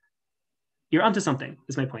 So you're onto something,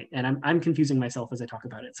 is my point, and I'm confusing myself as I talk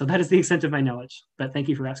about it. So that is the extent of my knowledge. But thank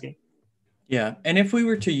you for asking. Yeah, and if we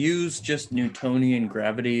were to use just Newtonian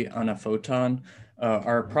gravity on a photon,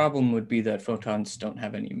 our problem would be that photons don't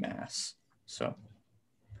have any mass. So,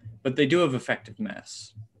 but they do have effective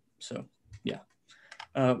mass. So, yeah.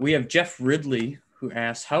 We have Jeff Ridley, who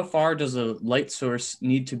asks, how far does a light source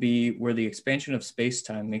need to be where the expansion of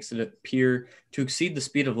space-time makes it appear to exceed the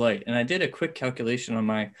speed of light? And I did a quick calculation on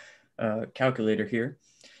my calculator here,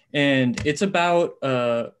 and it's about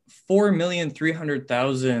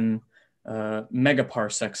 4,300,000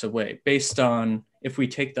 megaparsecs away, based on if we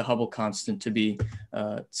take the Hubble constant to be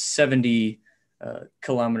 70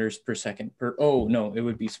 kilometers per second. Oh no, it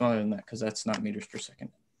would be smaller than that because that's not meters per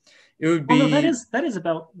second. It would be. Oh, no, that is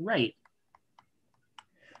about right.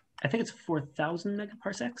 I think it's 4,000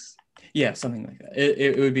 megaparsecs. Yeah, something like that.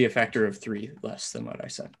 It would be a factor of 3 less than what I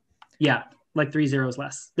said. Yeah, like 3 zeros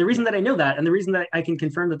less. The reason that I know that, and the reason that I can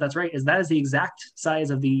confirm that that's right, is that is the exact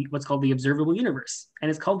size of what's called the observable universe. And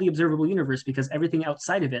it's called the observable universe because everything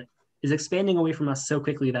outside of it is expanding away from us so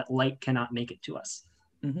quickly that light cannot make it to us.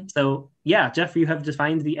 Mm-hmm. So yeah, Jeff, you have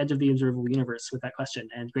defined the edge of the observable universe with that question,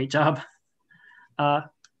 and great job.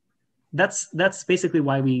 That's basically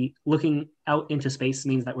why looking out into space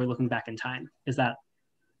means that we're looking back in time. Is that,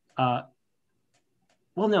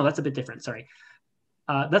 well, no, that's a bit different. Sorry.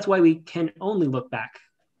 That's why we can only look back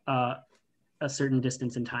a certain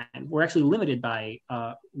distance in time. We're actually limited by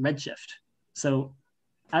redshift. So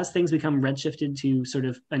as things become redshifted to sort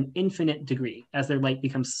of an infinite degree, as their light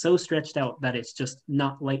becomes so stretched out that it's just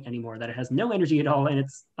not light anymore, that it has no energy at all, and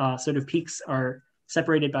its sort of peaks are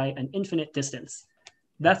separated by an infinite distance,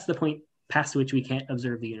 that's the point past which we can't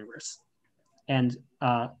observe the universe. And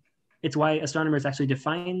it's why astronomers actually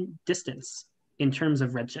define distance in terms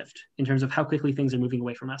of redshift, in terms of how quickly things are moving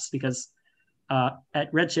away from us, because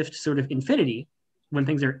at redshift sort of infinity, when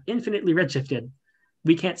things are infinitely redshifted,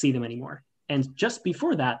 we can't see them anymore. And just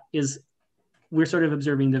before that we're sort of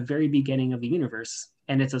observing the very beginning of the universe,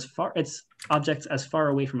 and it's objects as far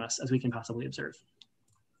away from us as we can possibly observe.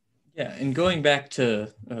 Yeah, and going back to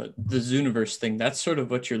the Zooniverse thing, that's sort of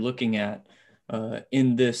what you're looking at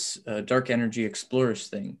in this dark energy explorers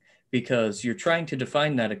thing, because you're trying to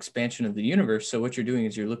define that expansion of the universe. So what you're doing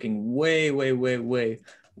is you're looking way, way, way, way,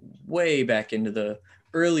 way back into the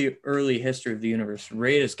early history of the universe,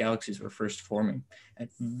 right as galaxies were first forming, at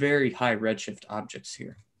very high redshift objects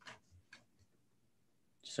here.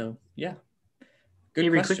 So yeah, good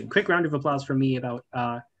Avery, question. Quick round of applause from me about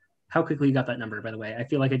how quickly you got that number, by the way. I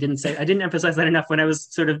feel like I didn't emphasize that enough when I was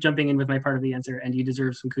sort of jumping in with my part of the answer, and you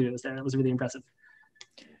deserve some kudos there. That was really impressive.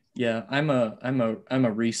 Yeah, I'm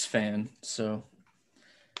a Reese fan, so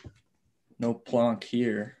no Planck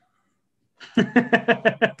here.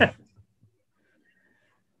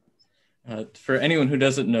 For anyone who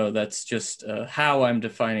doesn't know, that's just how I'm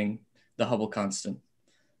defining the Hubble constant.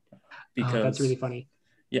 Because that's really funny.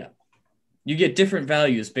 Yeah, you get different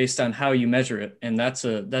values based on how you measure it, and that's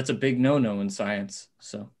a big no-no in science.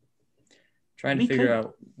 So, trying to figure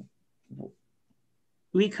out.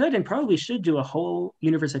 We could and probably should do a whole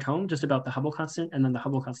universe at home just about the Hubble constant and then the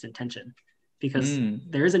Hubble constant tension, because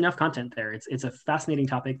there is enough content there. It's a fascinating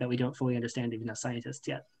topic that we don't fully understand even as scientists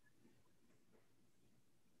yet.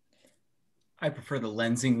 I prefer the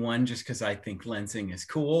lensing one just because I think lensing is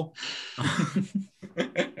cool.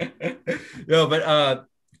 No, but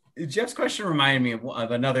Jeff's question reminded me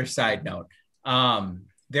of another side note.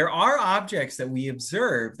 There are objects that we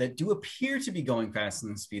observe that do appear to be going faster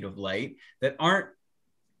than the speed of light that aren't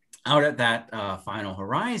out at that final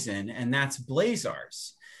horizon, and that's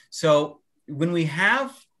blazars. So when we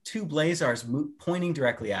have two blazars pointing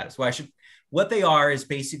directly at us, what they are is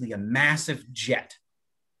basically a massive jet.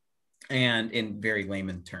 And in very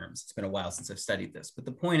layman terms, it's been a while since I've studied this, but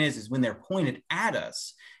the point is when they're pointed at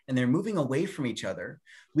us and they're moving away from each other,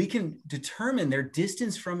 we can determine their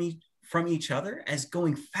distance from each other as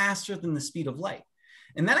going faster than the speed of light.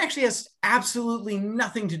 And that actually has absolutely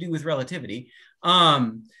nothing to do with relativity.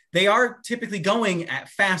 They are typically going at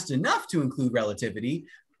fast enough to include relativity,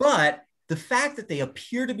 but the fact that they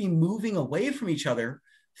appear to be moving away from each other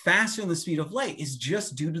faster than the speed of light is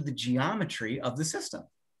just due to the geometry of the system.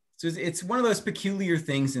 So it's one of those peculiar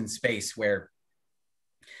things in space where,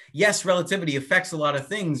 yes, relativity affects a lot of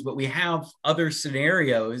things, but we have other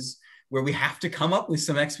scenarios where we have to come up with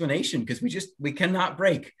some explanation because we cannot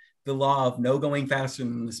break the law of no going faster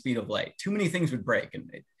than the speed of light. Too many things would break,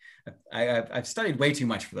 and I've studied way too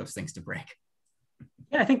much for those things to break.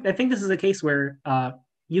 Yeah, I think this is a case where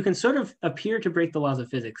you can sort of appear to break the laws of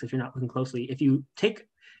physics if you're not looking closely. If you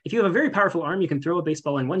have a very powerful arm, you can throw a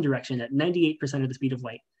baseball in one direction at 98% of the speed of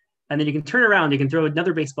light. And then you can turn around, you can throw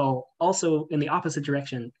another baseball also in the opposite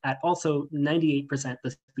direction at also 98%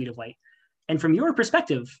 the speed of light. And from your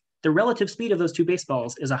perspective, the relative speed of those two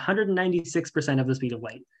baseballs is 196% of the speed of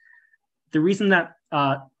light. The reason that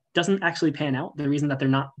doesn't actually pan out, the reason that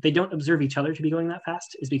they don't observe each other to be going that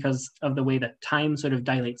fast, is because of the way that time sort of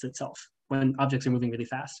dilates itself when objects are moving really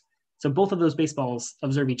fast. So both of those baseballs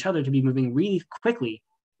observe each other to be moving really quickly,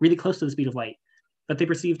 really close to the speed of light, but they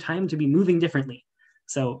perceive time to be moving differently.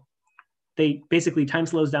 So time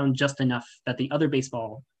slows down just enough that the other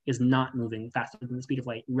baseball is not moving faster than the speed of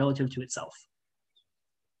light relative to itself.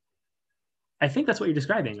 I think that's what you're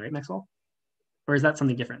describing, right, Maxwell? Or is that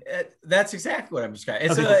something different? That's exactly what I'm describing.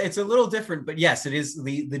 It's a little different, but yes, it is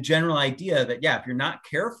the general idea that, yeah, if you're not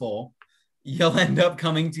careful, you'll end up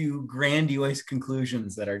coming to grandiose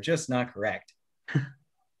conclusions that are just not correct.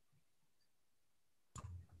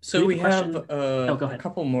 So we have a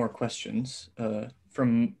couple more questions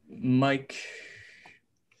from Mike.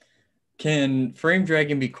 Can frame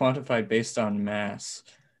dragging be quantified based on mass?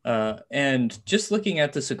 And just looking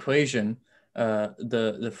at this equation,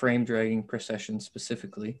 the frame dragging precession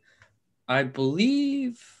specifically, I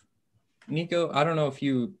believe, Nico, I don't know if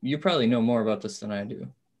you probably know more about this than I do.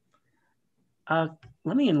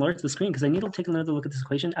 Let me enlarge the screen because I need to take another look at this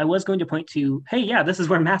equation. I was going to point to, hey, yeah, this is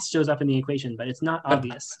where mass shows up in the equation, but it's not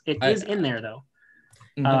obvious. It is in there though.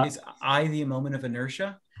 Is I the moment of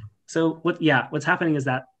inertia? So what's happening is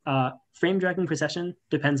that frame dragging precession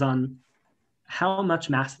depends on how much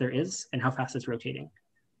mass there is and how fast it's rotating.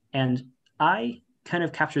 And I kind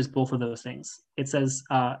of captures both of those things. It says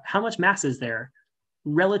how much mass is there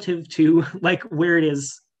relative to like where it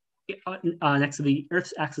is next to the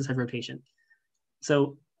Earth's axis of rotation.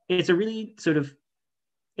 So it's a really sort of,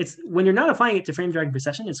 it's when you're not applying it to frame dragging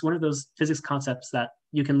precession, it's one of those physics concepts that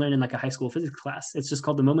you can learn in like a high school physics class. It's just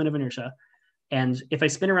called the moment of inertia. And if I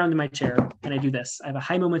spin around in my chair and I do this, I have a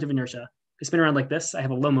high moment of inertia. If I spin around like this, I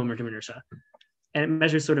have a low moment of inertia. And it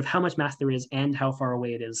measures sort of how much mass there is and how far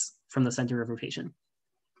away it is from the center of rotation.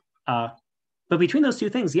 But between those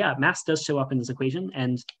two things, yeah, mass does show up in this equation.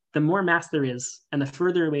 And the more mass there is and the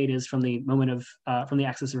further away it is from the moment of, from the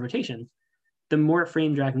axis of rotation, the more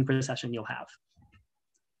frame dragging precession you'll have.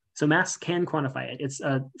 So mass can quantify it. It's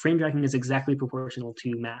frame dragging is exactly proportional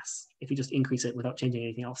to mass if you just increase it without changing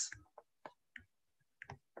anything else.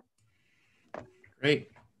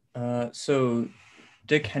 Great. So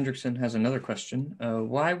Dick Hendrickson has another question.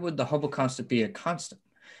 Why would the Hubble constant be a constant?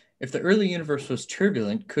 If the early universe was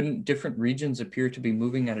turbulent, couldn't different regions appear to be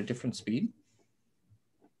moving at a different speed?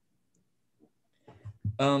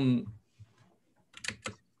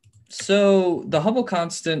 So the Hubble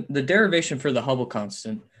constant, the derivation for the Hubble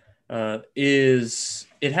constant is,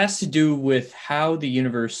 it has to do with how the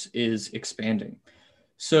universe is expanding.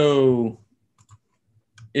 So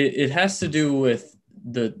it has to do with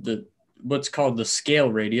the what's called the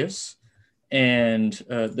scale radius and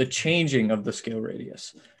the changing of the scale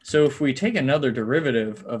radius. So if we take another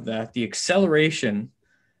derivative of that, the acceleration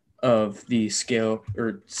of the scale,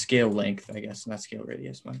 or scale length, I guess, not scale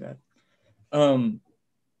radius, my bad.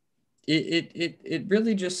 It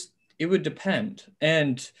really just, it would depend.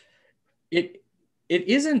 And it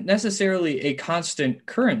isn't necessarily a constant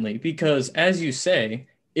currently, because as you say,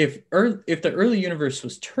 if the early universe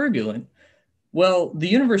was turbulent, well, the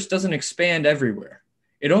universe doesn't expand everywhere.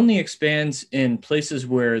 It only expands in places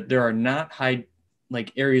where there are not high,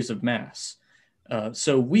 like, areas of mass.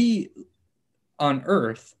 So we on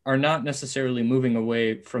Earth are not necessarily moving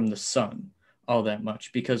away from the sun all that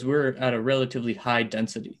much because we're at a relatively high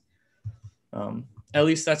density. At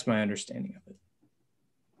least that's my understanding of it.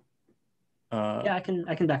 Yeah,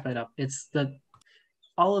 I can back that up. It's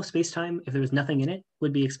all of space-time, if there was nothing in it,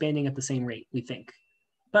 would be expanding at the same rate, we think.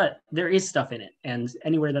 But there is stuff in it, and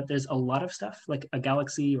anywhere that there's a lot of stuff, like a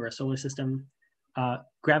galaxy or a solar system,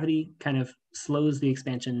 gravity kind of slows the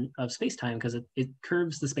expansion of space-time because it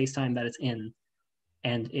curves the space-time that it's in,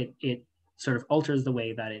 and it sort of alters the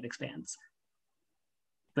way that it expands.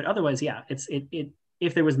 But otherwise, yeah,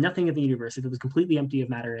 if there was nothing in the universe, if it was completely empty of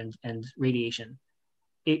matter and radiation,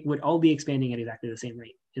 it would all be expanding at exactly the same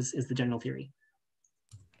rate, is the general theory.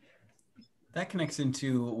 That connects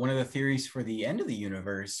into one of the theories for the end of the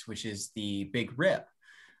universe, which is the Big Rip.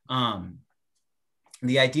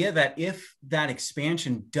 The idea that if that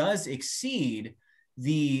expansion does exceed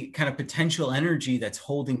the kind of potential energy that's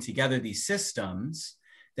holding together these systems,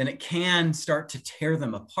 then it can start to tear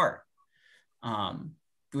them apart.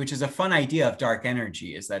 Which is a fun idea of dark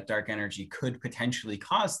energy, is that dark energy could potentially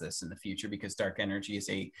cause this in the future because dark energy is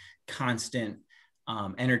a constant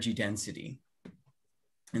energy density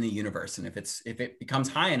in the universe. And if it becomes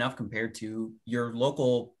high enough compared to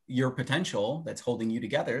your potential that's holding you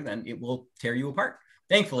together, then it will tear you apart.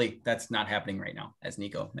 Thankfully, that's not happening right now, as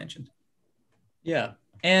Nico mentioned. Yeah.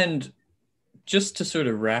 And just to sort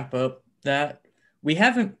of wrap up that, we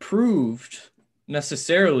haven't proved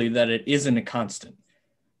necessarily that it isn't a constant.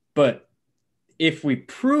 But if we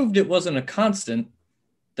proved it wasn't a constant,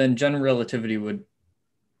 then general relativity would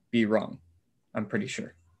be wrong, I'm pretty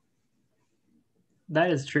sure.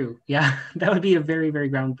 That is true. Yeah, that would be a very, very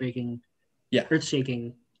groundbreaking,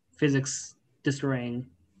 earth-shaking, physics-destroying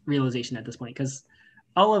realization at this point, because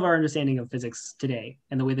all of our understanding of physics today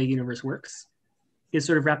and the way the universe works is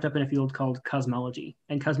sort of wrapped up in a field called cosmology.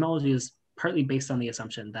 And cosmology is partly based on the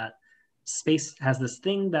assumption that space has this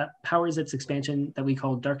thing that powers its expansion that we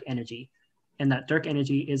call dark energy. and that dark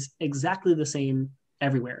energy is exactly the same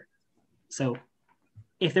everywhere. So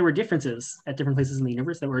if there were differences at different places in the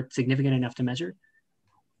universe that were significant enough to measure,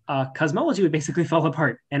 cosmology would basically fall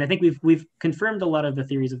apart. And I think we've confirmed a lot of the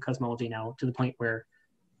theories of cosmology now to the point where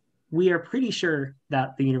we are pretty sure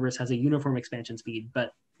that the universe has a uniform expansion speed,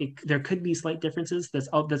 but there could be slight differences.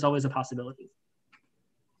 That's always a possibility.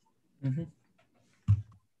 Mm-hmm.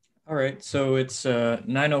 All right, so it's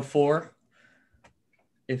 9:04.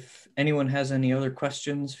 If anyone has any other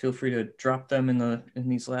questions, feel free to drop them in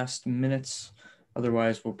these last minutes.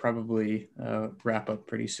 Otherwise, we'll probably wrap up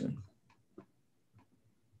pretty soon.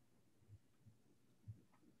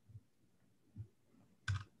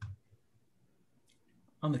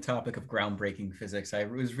 On the topic of groundbreaking physics, I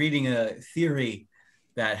was reading a theory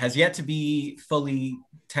that has yet to be fully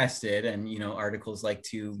tested, and articles like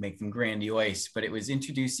to make them grandiose, but it was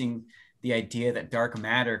introducing the idea that dark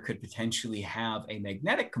matter could potentially have a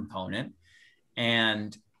magnetic component,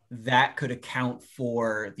 and that could account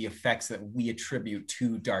for the effects that we attribute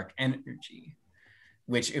to dark energy.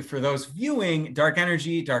 Which, if for those viewing, dark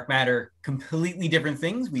energy, dark matter, completely different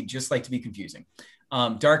things. We just like to be confusing.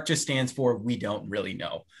 Dark just stands for we don't really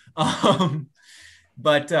know.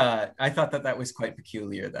 But I thought that was quite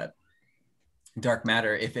peculiar, that dark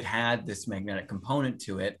matter, if it had this magnetic component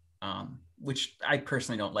to it, which I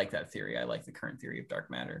personally don't like that theory. I like the current theory of dark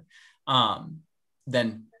matter.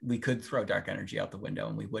 Then we could throw dark energy out the window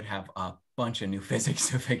and we would have a bunch of new physics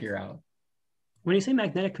to figure out. When you say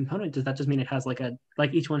magnetic component, does that just mean it has like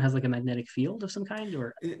each one has like a magnetic field of some kind?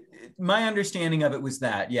 Or my understanding of it was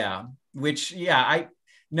that, yeah. Which, yeah,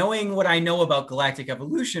 knowing what I know about galactic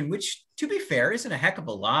evolution, which to be fair isn't a heck of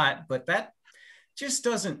a lot, but that just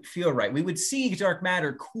doesn't feel right. We would see dark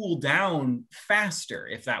matter cool down faster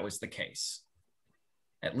if that was the case.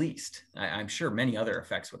 At least, I'm sure many other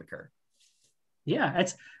effects would occur. Yeah,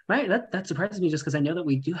 it's right. That surprises me just because I know that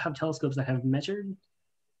we do have telescopes that have measured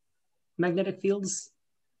magnetic fields,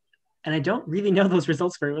 and I don't really know those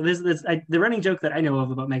results for the running joke that I know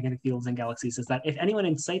of about magnetic fields in galaxies is that if anyone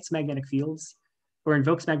incites magnetic fields or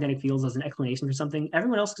invokes magnetic fields as an explanation for something,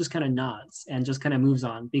 everyone else just kind of nods and just kind of moves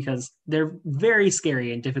on because they're very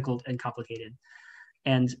scary and difficult and complicated.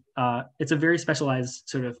 And it's a very specialized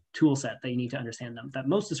sort of tool set that you need to understand them that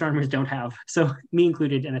most astronomers don't have. So me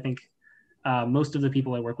included, and I think most of the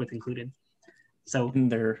people I work with included. So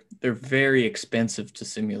and they're very expensive to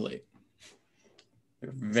simulate.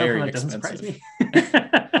 They're very expensive. Doesn't surprise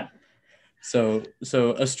me.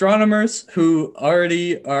 So astronomers who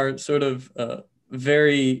already are sort of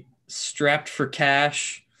very strapped for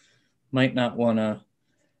cash might not want to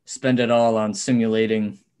spend it all on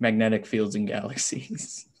simulating magnetic fields in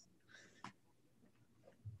galaxies.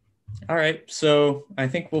 All right, so I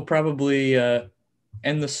think we'll probably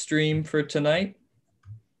end the stream for tonight.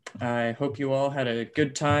 I hope you all had a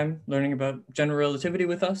good time learning about general relativity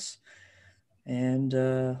with us, and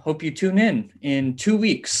hope you tune in 2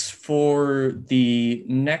 weeks for the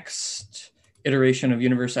next iteration of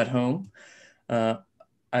Universe at Home.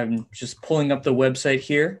 I'm just pulling up the website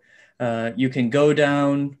here. You can go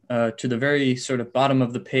down to the very sort of bottom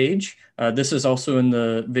of the page. This is also in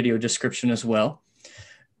the video description as well.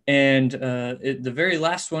 And the very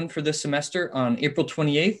last one for this semester on April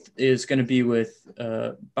 28th is going to be with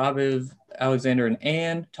Bobiv, Alexander, and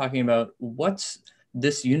Anne talking about what's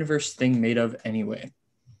this universe thing made of anyway.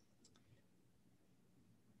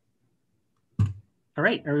 All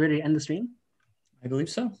right. Are we ready to end the stream? I believe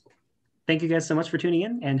so. Thank you guys so much for tuning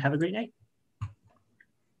in and have a great night.